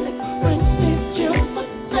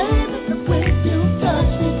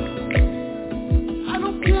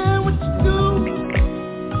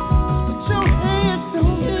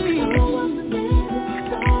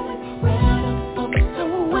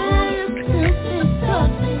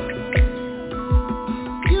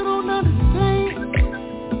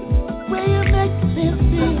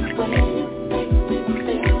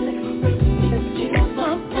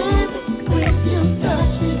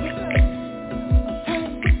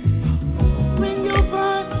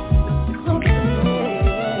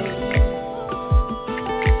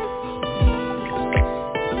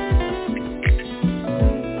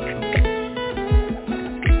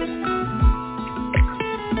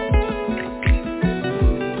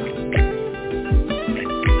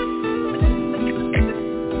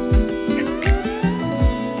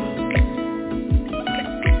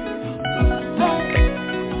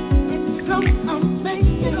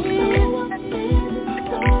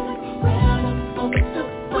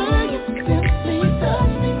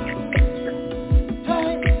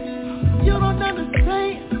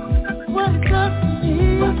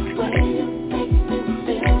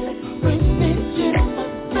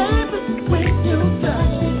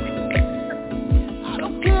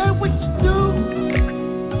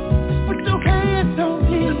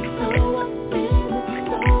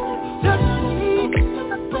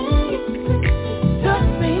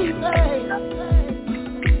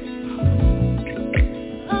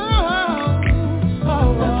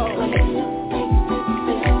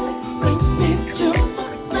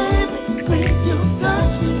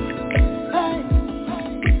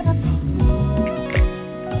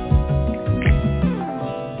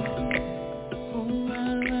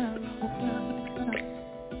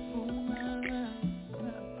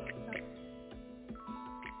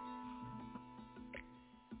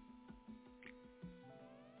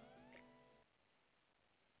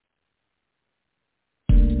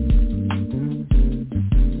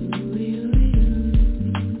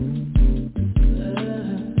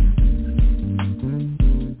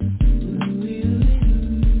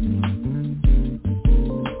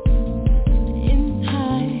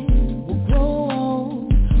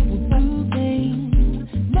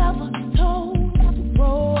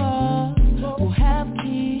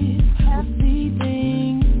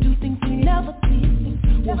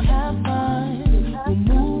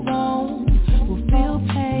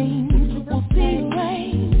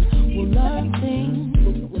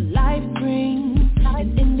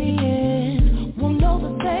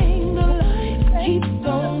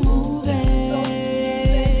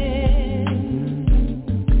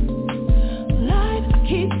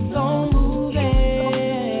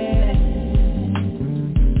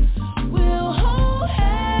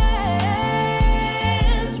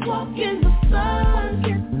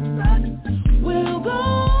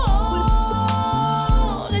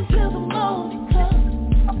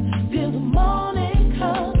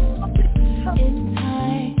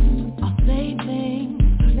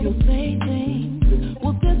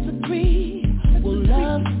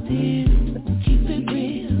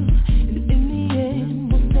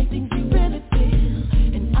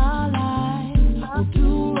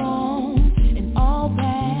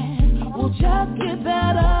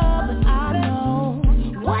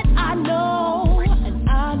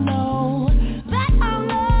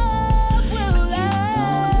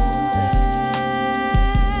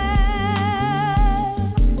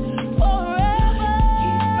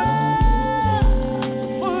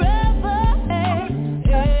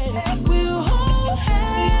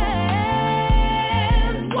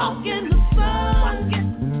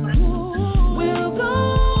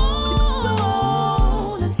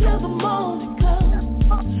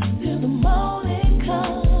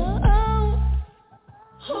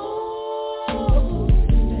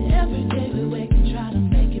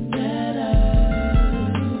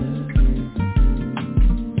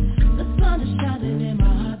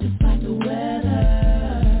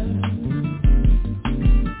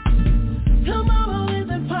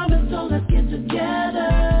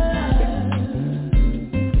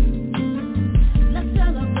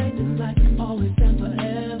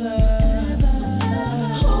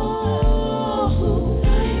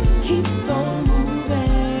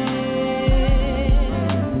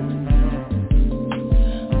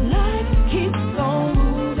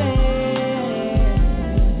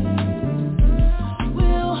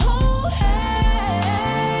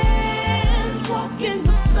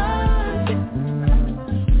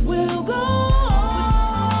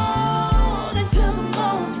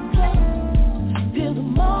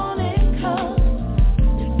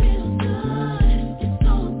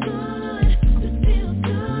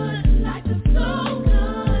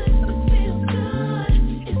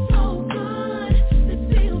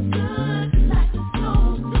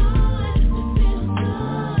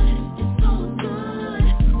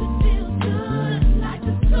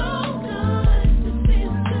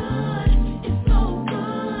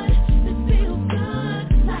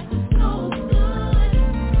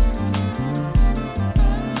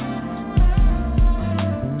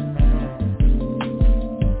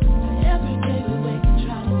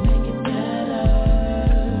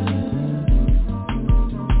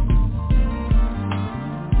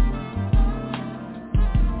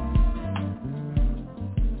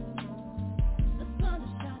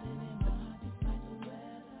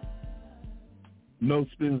 No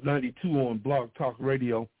SPINZ 92 on Blog Talk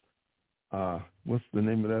Radio. What's the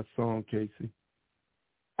name of that song, Casey?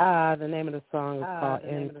 The name of the song is called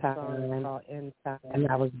In Time, and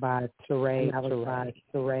that was by Teray.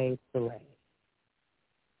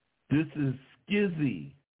 This is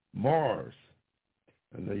Skizzy Mars.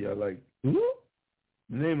 I know y'all like, who?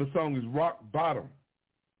 The name of the song is Rock Bottom.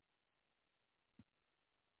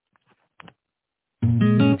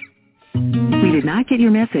 We did not get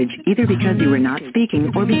your message either because you were not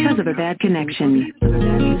speaking or because of a bad connection.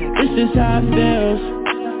 This is how it feels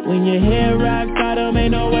when you hear rock bottom,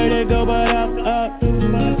 ain't nowhere to go but up.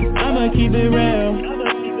 I'ma keep it real.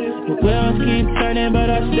 The wheels keep turning, but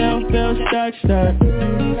I still feel stuck.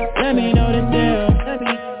 Let me know the deal.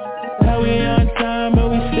 How we on time, but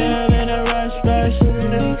we still in a rush.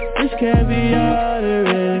 This can't be all there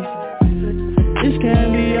is. This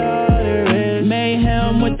can't be all there is.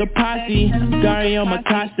 Mayhem with the posse, Gary on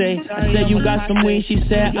Makase. I said you got some weed, she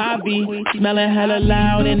said I be smelling hella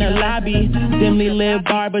loud in the lobby. Dimly lit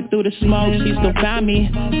bar, but through the smoke she still found me.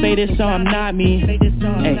 Faded so I'm not me.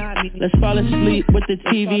 Hey, let's fall asleep with the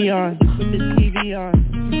TV on.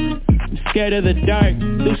 I'm scared of the dark.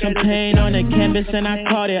 Threw some pain on the canvas and I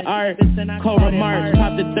called it art. Cold remarks,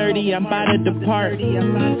 pop the 30, I'm about to depart. This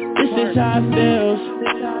is how it feels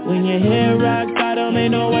when you hear rock bottom,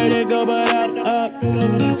 ain't nowhere to go but up.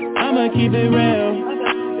 I'ma keep it real.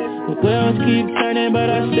 The wheels keep turning, but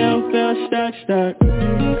I still feel stuck.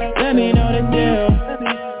 Let me know the deal.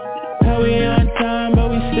 How we on time, but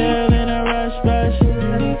we still in a rush.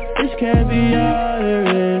 This can't be all there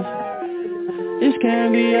is. This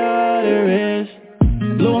can't be all there is.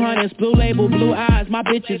 Blue hunters, blue label, blue eyes, my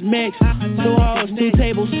bitches mixed. 2 hoes, 2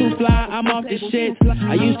 tables, 2 fly, I'm off the shit.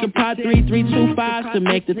 I used to pop 3, 3, 2, 5 to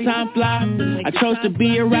make the time fly. I chose to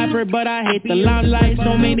be a rapper, but I hate the limelight.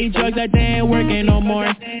 So many drugs that they ain't working no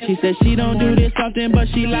more. She said she don't do this often, but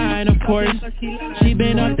she lying, of course. She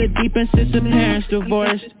been up the deep end since her parents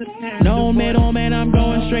divorced. No middleman, I'm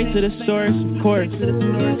going straight to the source, of course.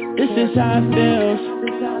 This is how it feels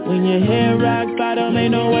when you hear rock bottom,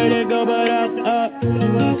 ain't nowhere to go but up.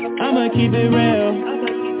 I'ma keep it real.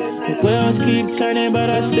 The wheels keep turning, but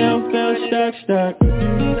I still feel stuck.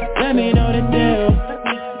 Let me know the deal.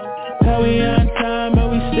 How we on time, but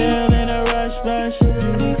we still in a rush.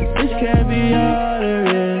 This can't be all there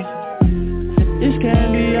is. This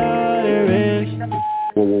can't be all there is.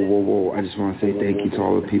 Whoa. I just want to say thank you to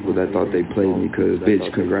all the people that thought they played me, cause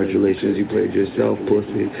bitch, congratulations, you played yourself,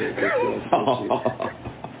 pussy.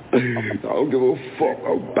 I don't give a fuck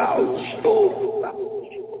about you.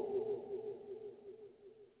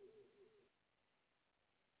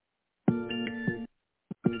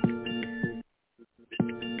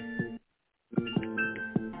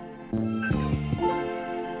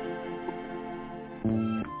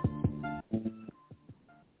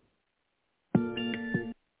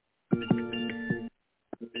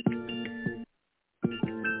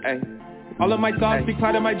 Hey. All of my thoughts be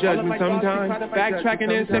clouding my judgment sometimes. Backtracking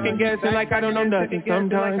and second guessing like I don't know nothing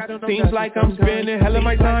sometimes. Seems like I'm spending hell of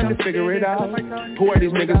my time to figure it out. Who are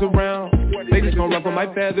these niggas around? They just gon' ruffle my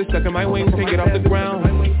feathers, sucking my wings, can't get off the ground.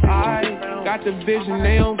 I got the vision,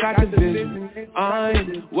 they don't got the vision.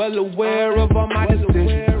 I'm well aware of all my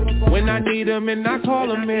decisions. When I need them and I call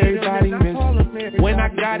them, everybody miss. When I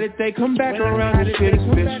got it, they come back around, this shit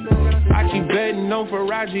is fish. I keep betting on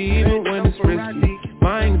Ferrari even when it's risky.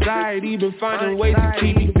 My anxiety been finding ways to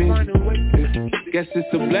keep me busy. Guess it's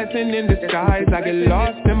a blessing in disguise. I get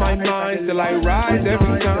lost in my mind till I rise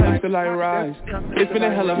every time, till I rise. It's been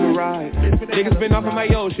a hell of a ride. Niggas been off of my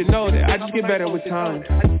ocean, know that I just get better with time.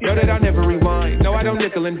 Know that I'll never rewind. No, I don't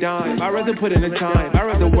nickel and dime. I'd rather put in the time. I'd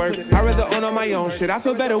rather work. I'd rather own all my own shit. I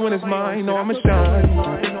feel better when it's mine. No, I'ma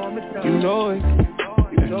shine. You know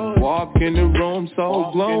it. Walk in the room so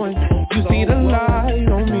glowing. You see the light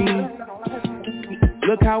on me.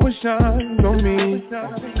 Look how it shines on me.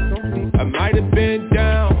 I might have been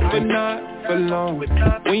down, but not for long.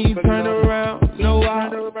 When you turn around, know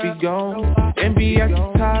I'll be gone and be at the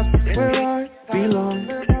top where I belong.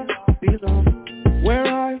 Where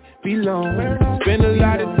I belong. Spend a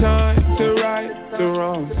lot of time to right the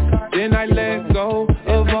wrong. Then I let go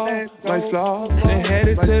of all my flaws and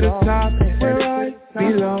headed to the top where I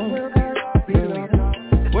belong.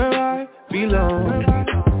 Where I belong.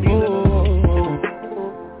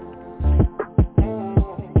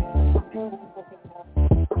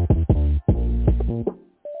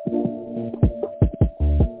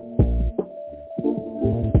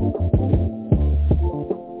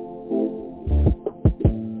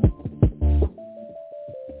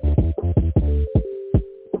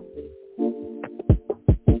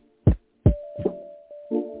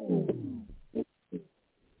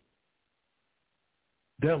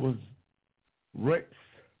 that was Rex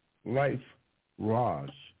Life Raj,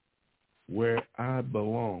 Where I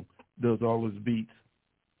Belong. Does all his beats,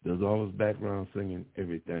 does all his background singing,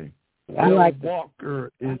 everything.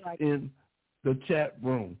 Walker is in the chat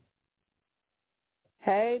room.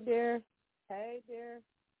 Hey, dear. Hey, dear.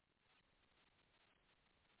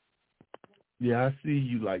 Yeah, I see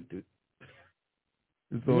you liked it.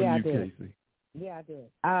 It's on you, Casey. Yeah, I did.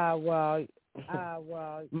 Well,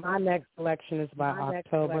 my next selection is by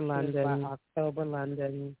October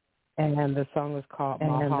London. And the song is called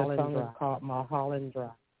Mulholland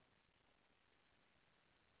Drive.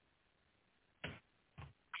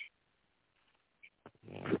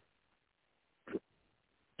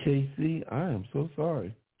 Casey, I am so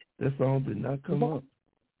sorry. That song did not come up.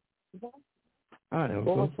 I am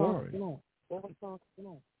so sorry.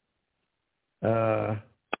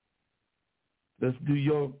 Let's do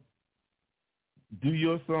your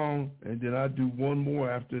song, and then I'll do one more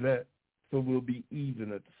after that, so we'll be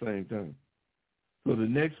even at the same time. So the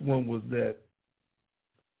next one was that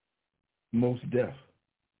Most Def.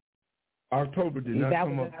 October did not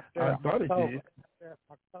come up. I thought it did.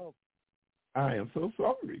 I am so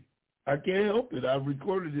sorry. I can't help it. I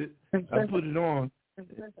recorded it. I put it on.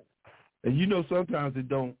 And you know sometimes it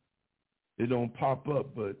don't pop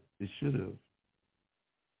up, but it should have.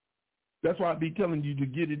 That's why I be telling you to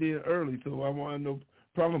get it in early, so I want no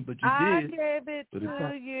problem. But you did. I gave it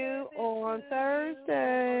to you on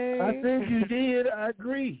Thursday. I think you did. I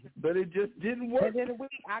agree, but it just didn't work. And then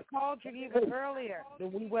I called you even earlier.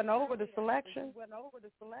 We went over the selection.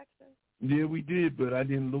 Yeah, we did, but I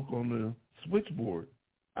didn't look on the switchboard.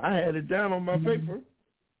 I had it down on my paper,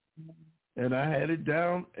 and I had it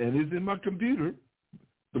down, and it's in my computer.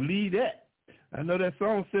 Believe that. I know that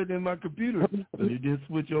song said in my computer, but it didn't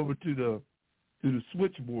switch over to the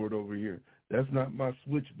switchboard over here. That's not my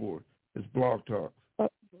switchboard. It's Blog Talk.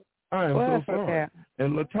 I am so sorry. Okay.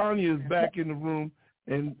 And LaTanya is back in the room,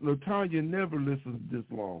 and LaTanya never listens this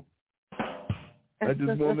long. I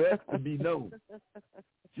just want that to be known.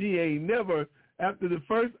 She ain't never, after the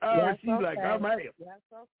first hour, she's like, I'm out.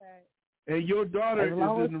 That's okay. And your daughter is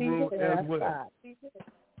in the room as well.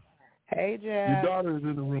 Hey, Jazz. Your daughter is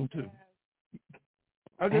in the room, too.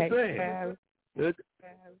 I'm just saying. It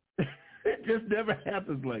just never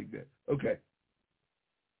happens like that. Okay.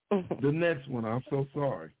 The next one, I'm so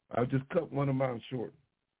sorry. I just cut one of mine short.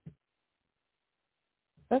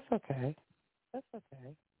 That's okay.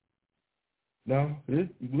 No,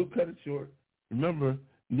 we'll cut it short. Remember,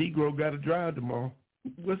 Negro got to drive tomorrow.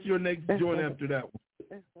 What's your next joint after that one?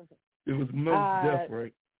 It was Most Def,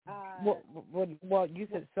 right? Well, you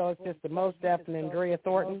said so. It's just the Most Def and Andrea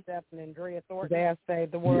Thornton. Dad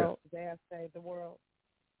Saved the World.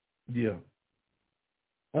 Yeah.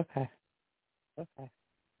 Okay. I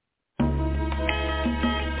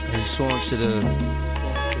just want you to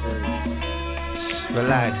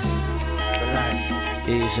relax,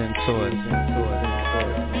 ease into it.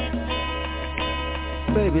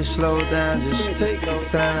 Baby, slow down, just take your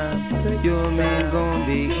time. You and me gonna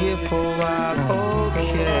be here for a while,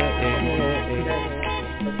 okay.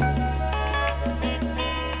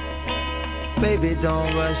 Baby,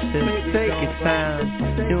 don't rush, just take your time.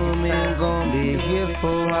 You and me gonna be here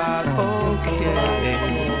for a while, okay.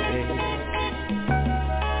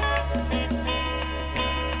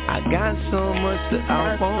 I got so much that I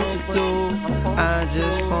want to do. I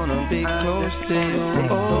just wanna be close to you,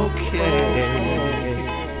 okay.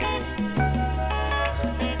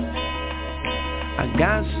 I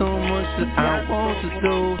got so much that I want to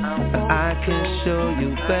do, but I can show you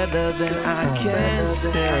better than I can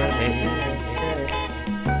say.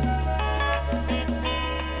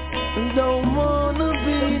 Don't wanna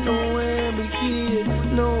be nowhere but here,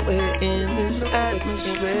 nowhere in this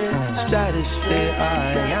atmosphere. Stratosphere,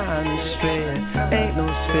 ionosphere, ain't no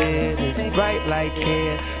sphere that's bright like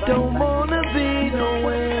hair. Don't wanna be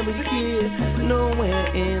nowhere but here, nowhere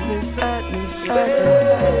in this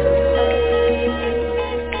atmosphere.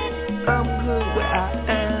 I'm good where I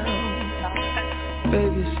am.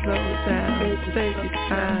 Baby, slow down, take your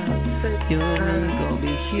time. You and me gon'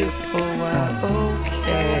 be here for a while,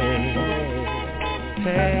 okay.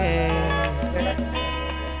 Hey,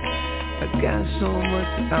 I got so much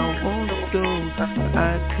that I want to do.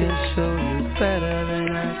 I can show you better than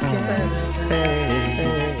I can say.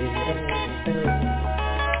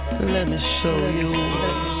 Let me show you.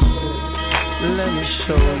 Let me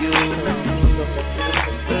show you.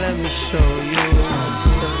 Let me show you.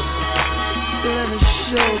 Let me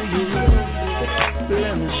show you.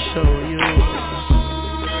 Let me show you.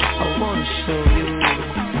 I wanna show you.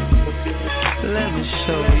 Let me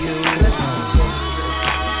show you.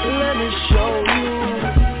 Let me show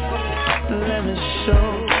you.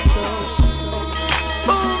 show.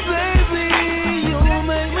 Oh baby, you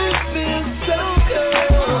make me feel so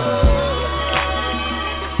good.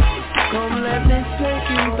 Come let me take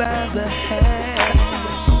you by the hand.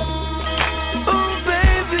 Oh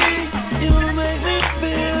baby, you make me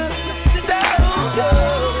feel so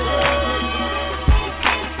good.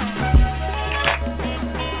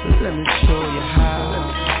 Let me show you how.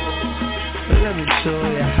 Let me show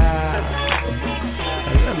you how.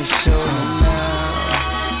 Let me show you now.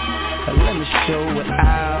 Let me show it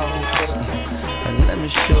out. Let me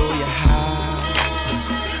show you how.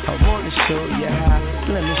 I wanna show you how.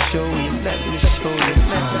 Let me show you. Let me show you.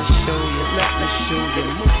 Let me show you. Let me show you.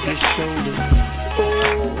 Move your shoulders.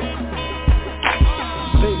 Oh,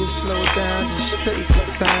 baby, slow down. Just take your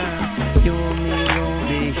time. You and me gon'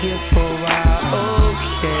 be here for a while.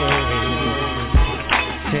 Okay.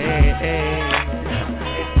 Hey.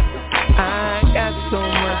 I got so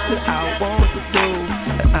much that I want to do.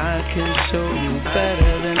 I can show you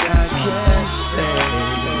better than I can say.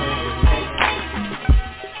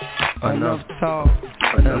 Enough talk,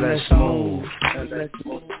 now let's move.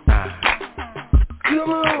 Come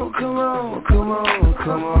on, come on, come on,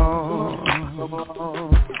 come on.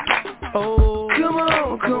 Oh, come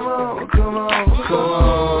on, come on, come on, come on.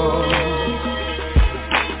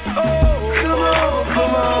 Oh, come on,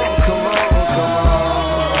 come on, come on, come on.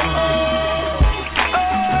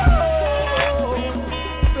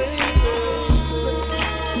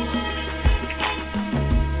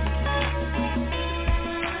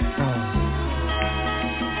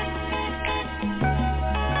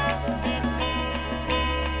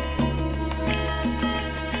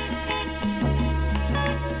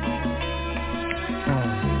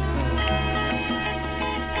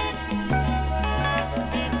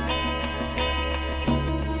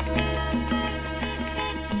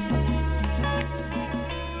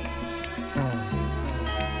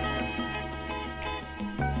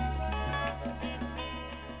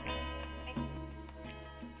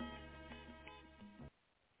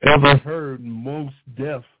 Ever heard Mos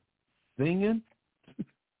Def singing?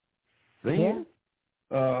 Singing?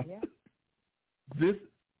 Yeah.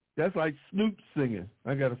 That's like Snoop singing.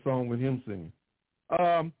 I got a song with him singing.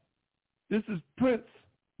 This is Prince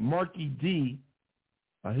Marky D.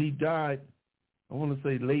 He died, I want to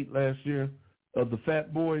say late last year, of the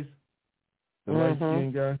Fat Boys, the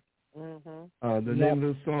light-skinned guy. The name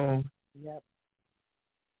of the song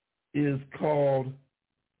is called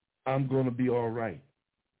I'm Gonna Be All Right.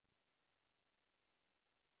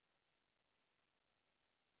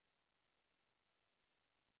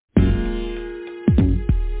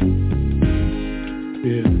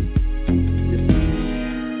 Yeah.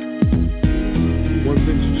 One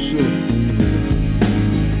thing's for sure.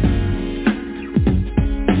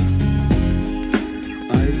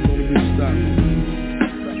 I ain't gonna be stopped.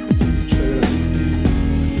 Check it out.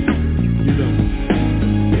 You know,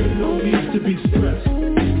 ain't no need to be stressed,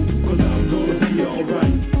 'cause I'm gonna be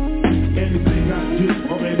alright. Anything I do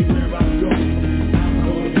or anywhere I go, I'm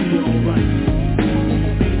gonna be alright.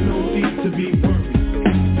 Ain't no need to be worried.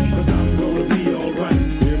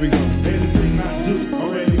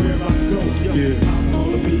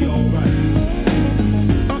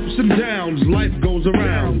 Life goes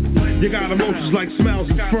around. You got emotions like smiles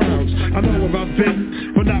and frowns. I know where I've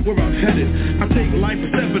been, but not where I'm headed. I take life a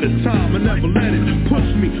step at a time and never let it push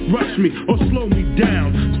me, rush me, or slow me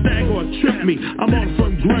down. Stagger or trip me, I'm on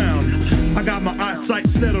firm ground. I got my eyesight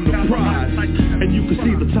set on the prize, and you can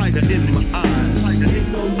see the tiger in my eyes.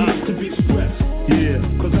 Ain't no need to be stressed, yeah,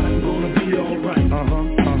 'cause I'm gonna be alright.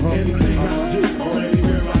 Anything I do or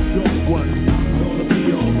anywhere I go, what? I'm gonna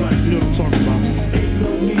be alright. You know what I'm talking about? Ain't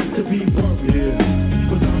no need to be worried, yeah,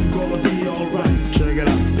 'cause I'm gonna be alright. Check it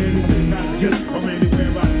out. Anything I do or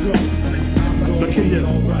anywhere I go, I'm gonna be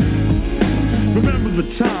alright. Remember the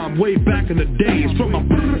time way back in the days, from my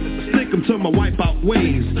stick 'em to my wipeout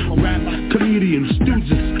ways. Rap, comedian,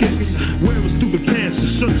 stooges, skits, wearing stupid pants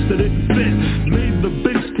and shirts that didn't fit. Made the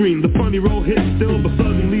big screen, the funny role hit still, but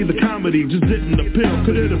suddenly the comedy just didn't appeal.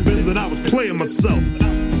 Could it have been that I was playing myself?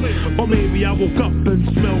 Or maybe I woke up and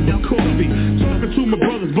smelled the coffee, talking to my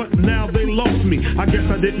brothers, but now they lost me. I guess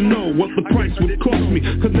I didn't know what the price would cost me,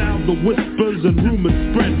 'cause now the whispers and rumors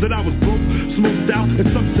spread that I was broke, smoked out, and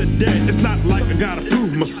some said dead. It's not like I gotta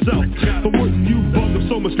prove myself, but wouldn't you bug if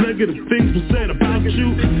so much negative things were said about you?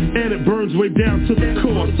 And it burns way down to the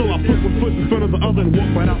core, so I put one foot in front of the other and walk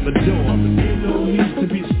right out the door. Ain't no need to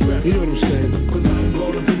be stressed, you know what I'm saying, 'cause I'm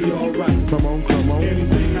gonna be alright. Come on, come on.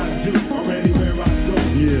 Anything I do or anywhere I go,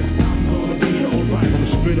 yeah, I'm gonna be alright. I'm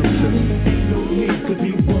straight up to it. Ain't no need to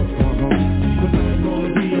be worried, 'cause I'm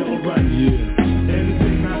gonna be alright. Yeah.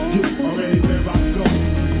 Anything I do or anywhere I go,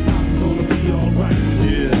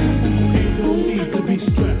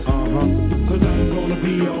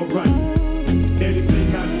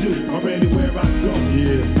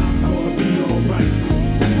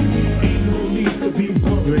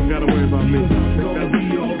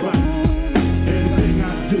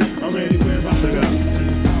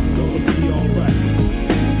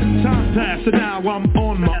 Now I'm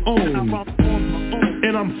on my own,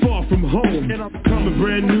 and I'm far from home. Coming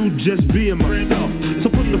brand new, just being myself. So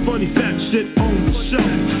put the funny fat shit on the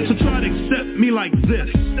shelf. So try to accept me like this.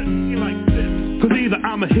 Cause either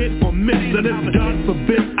I'm a hit or miss. And if God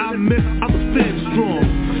forbid I miss, I'ma stand strong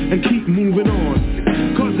and keep moving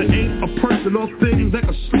on. Cause there ain't a person or thing that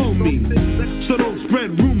can slow me. So don't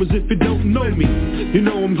spread rumors if you don't know me. You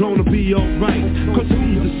know I'm gonna be alright. Cause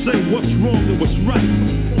who's to say what's wrong and what's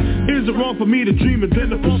right? Is it wrong for me to dream and then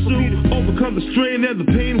to pursue? Overcome the strain and the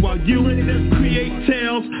pain while you create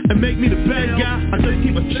tales and make me the bad guy? I just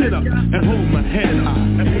keep my chin up and hold my head high.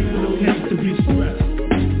 And there's no need to be stressed,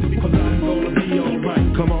 cause I'm gonna be alright.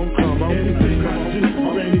 Come on, come on. Anything I do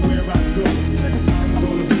or anywhere I go, I'm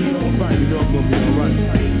gonna be alright. You know I'm gonna be alright.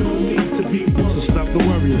 Ain't no need to be worried, so stop the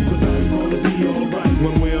worrying, cause I'm gonna be alright.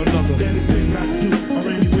 One way or another. Anything I do or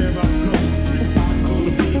anywhere I go, I'm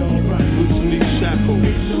gonna be alright. Loosen these shackles.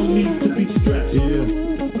 Ain't no need to be stressed, yeah,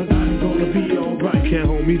 cause I'm gonna be alright. Can't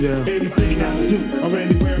hold me down. Anything I do or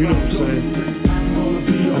anywhere you know what I'm saying. I'm gonna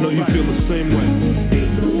be alright. I know you feel the same way.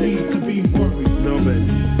 Ain't no need to be worried. No, baby.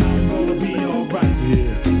 I'm gonna be alright.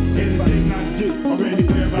 Yeah. Anything I do or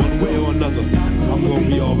anywhere I go, one way or another, I'm gonna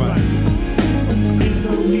be alright. Ain't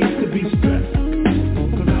no need to be stressed,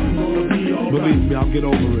 cause I'm gonna be alright. Believe me, I'll get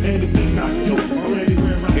over it. Anything I do or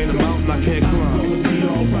anywhere I go, ain't a mountain I can't climb. I'm gonna be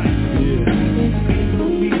alright. Yeah. Ain't no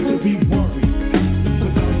need to be worried,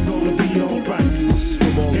 cause I'm gonna be alright.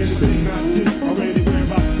 Anything I do or anywhere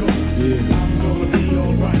I go, yeah, I'm gonna be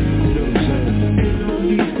alright. You know what I'm saying? Ain't no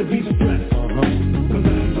need to be stressed, cause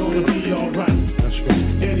I'm gonna be alright. That's right.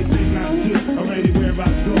 Anything I do or anywhere I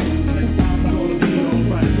go, I'm gonna be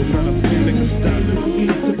alright. There's not a thing that can stop me. No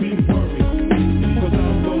need to be worried, cause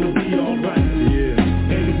I'm gonna be alright. Yeah.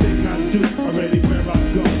 Anything I do or anywhere I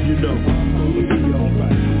go, you know I'm gonna be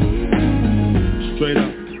alright. Straight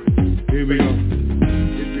up. Here we go.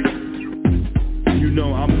 You know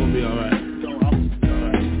I'm gonna be alright.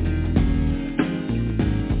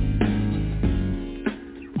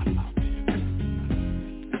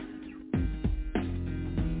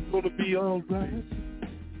 Gonna be alright.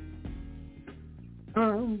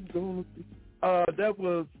 I'm gonna be. That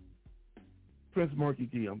was Prince Marky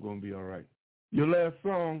T. I'm gonna be alright. Your last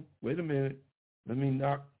song. Wait a minute. Let me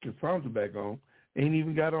knock Cassandra back on. Ain't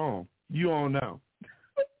even got on. You on now.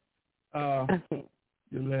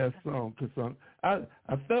 Your last song, Cassandra.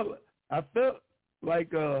 I felt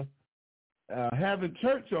like having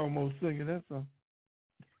church almost singing that song.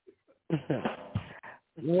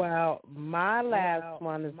 Well, my last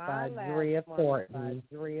one is by Drea Thornton,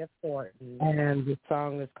 and the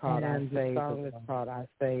song is called "I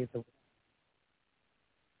Saved the."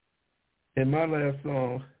 And my last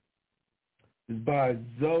song is by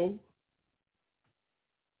Zoe,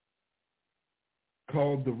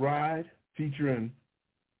 called "The Ride," featuring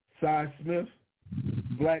Cy Smith,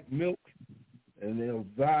 Black Milk, and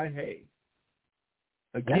Elzai Hay.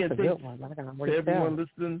 Again, that's a good one. To everyone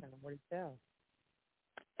listening.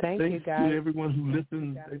 Thanks you, guys. To everyone who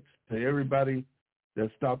listened. Thanks to everybody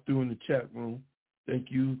that stopped through in the chat room. Thank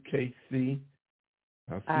you, KC.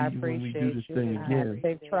 I'll see you when we do this thing again.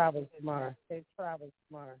 Safe travels tomorrow.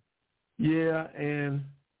 Yeah, and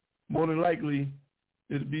more than likely,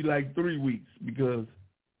 it'll be like 3 weeks because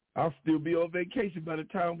I'll still be on vacation by the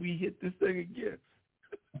time we hit this thing again.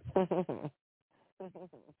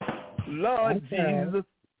 Lord Jesus.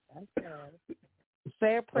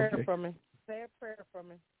 Say a prayer for me.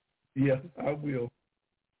 Yeah, I will.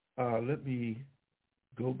 Let me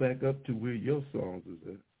go back up to where your songs is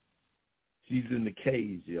at. She's in the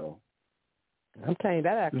cage, y'all. I'm telling you,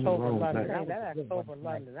 that October London,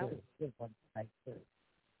 that was a good one.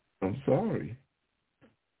 I'm sorry.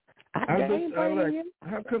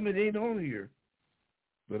 How come it ain't on here?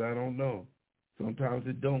 But I don't know. Sometimes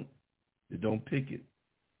it don't pick it.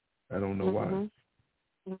 I don't know why.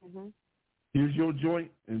 Mm-hmm. Here's your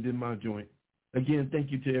joint and then my joint. Again,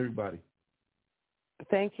 thank you to everybody.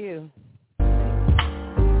 Thank you.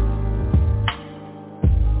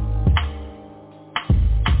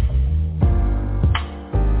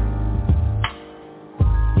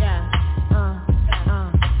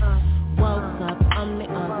 Woke up on the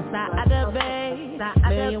other side of the bay.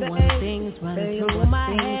 Million one things running through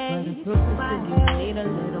my head. You need a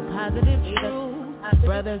little positive truth.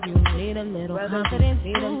 Brothers, you need a little confidence.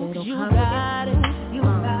 You got it.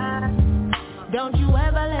 Don't you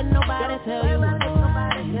ever let nobody tell you what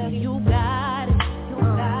you got it.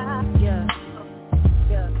 Yeah.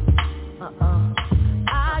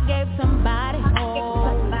 I gave somebody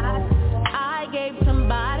hope. I gave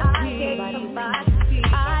somebody peace.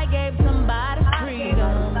 I gave somebody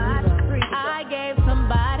freedom. I gave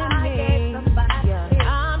somebody me.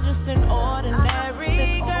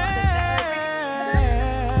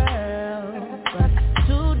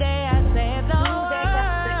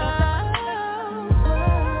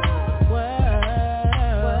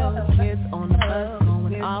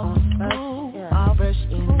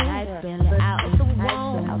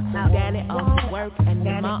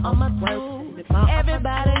 mama too.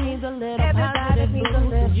 Everybody needs a little positive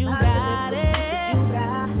boost. You got it.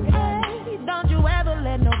 Hey, don't you ever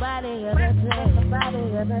let nobody ever say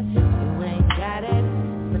you ain't got it.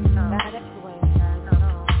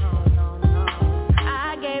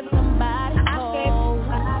 I gave somebody hope.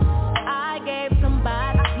 I gave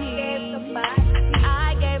somebody peace.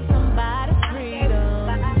 I gave somebody freedom.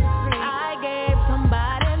 I gave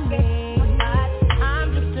somebody me.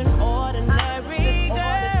 I'm just an ordinary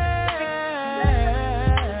girl.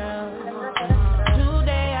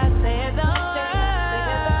 Today I said the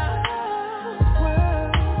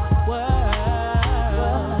world.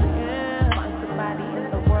 Find somebody in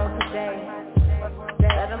the world today.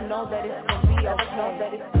 Let them know that it's gonna be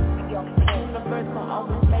okay. The universe gon'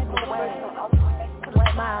 always make a way. Put a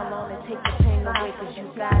smile on and take the pain away, 'cause you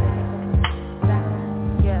got it.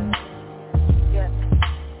 Yeah. Yeah.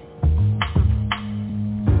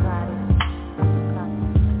 You got it.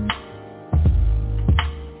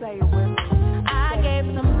 Say it with me. I gave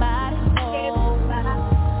somebody hope.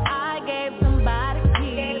 I gave somebody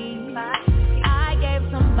peace. I gave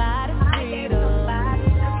somebody freedom.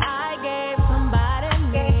 I gave somebody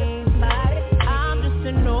me. I'm just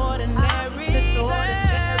an ordinary girl.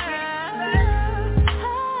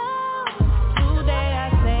 Today I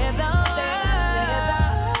said the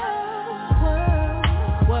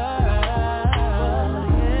world.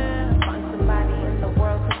 Yeah. Find somebody in the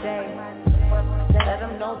world today. Let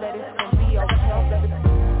them know that it's gonna be okay.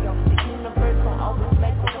 The universe gon' always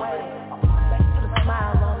make a way. Put a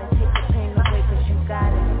smile on and take the pain away, 'cause you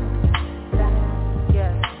got it.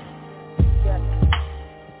 Yeah. Yeah.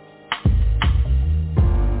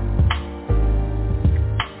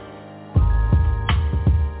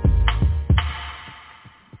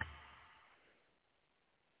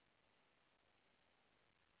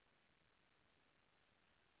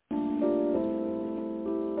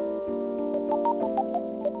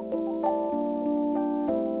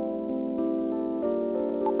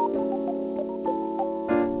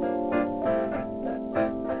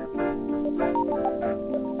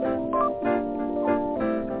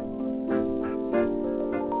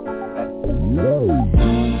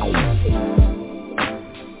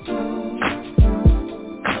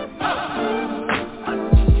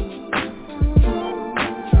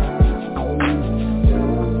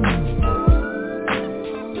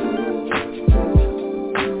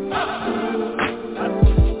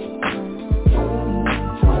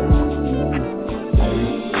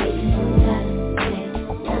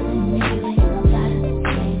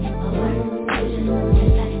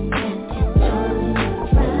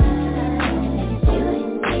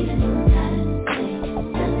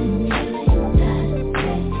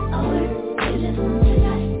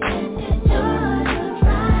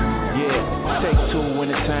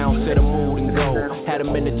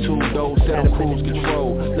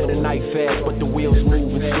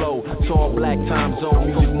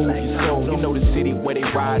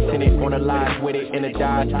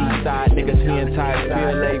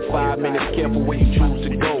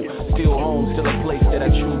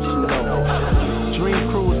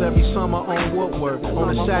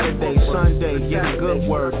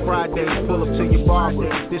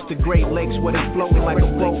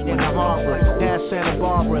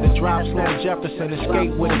 Jefferson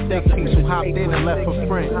escaped with a deck piece who hopped in and left a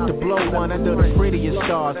friend to blow one under the prettiest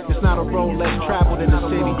stars. It's not a road less traveled in the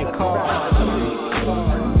city your car.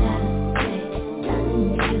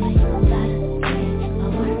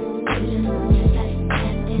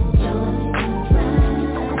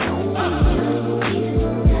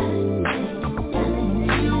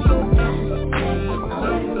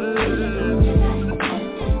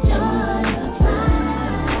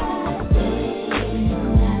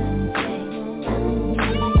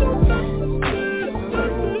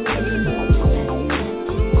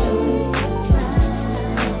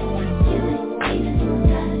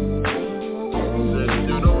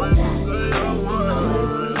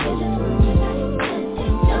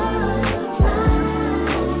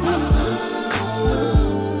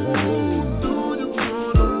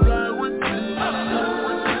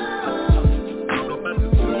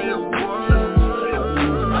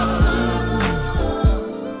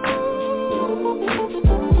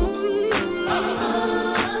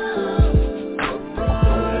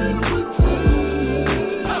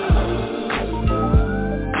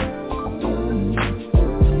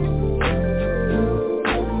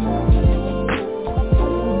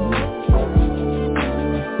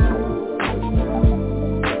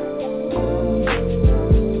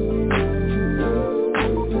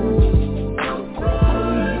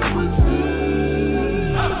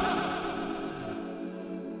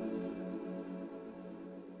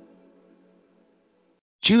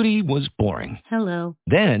 Judy was boring. Hello.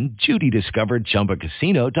 Then Judy discovered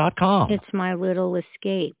ChumbaCasino.com. It's my little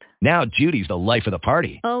escape. Now Judy's the life of the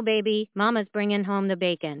party. Oh, baby, mama's bringing home the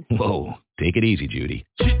bacon. Whoa, take it easy, Judy.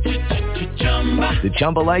 The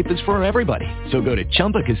Chumba life is for everybody. So go to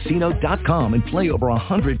ChumbaCasino.com and play over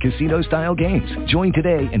 100 casino-style games. Join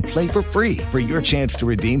today and play for free for your chance to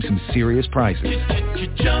redeem some serious prizes.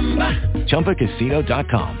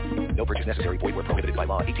 ChumbaCasino.com. No purchase necessary. Void where prohibited by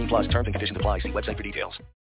law. 18 plus terms and conditions apply. See website for details.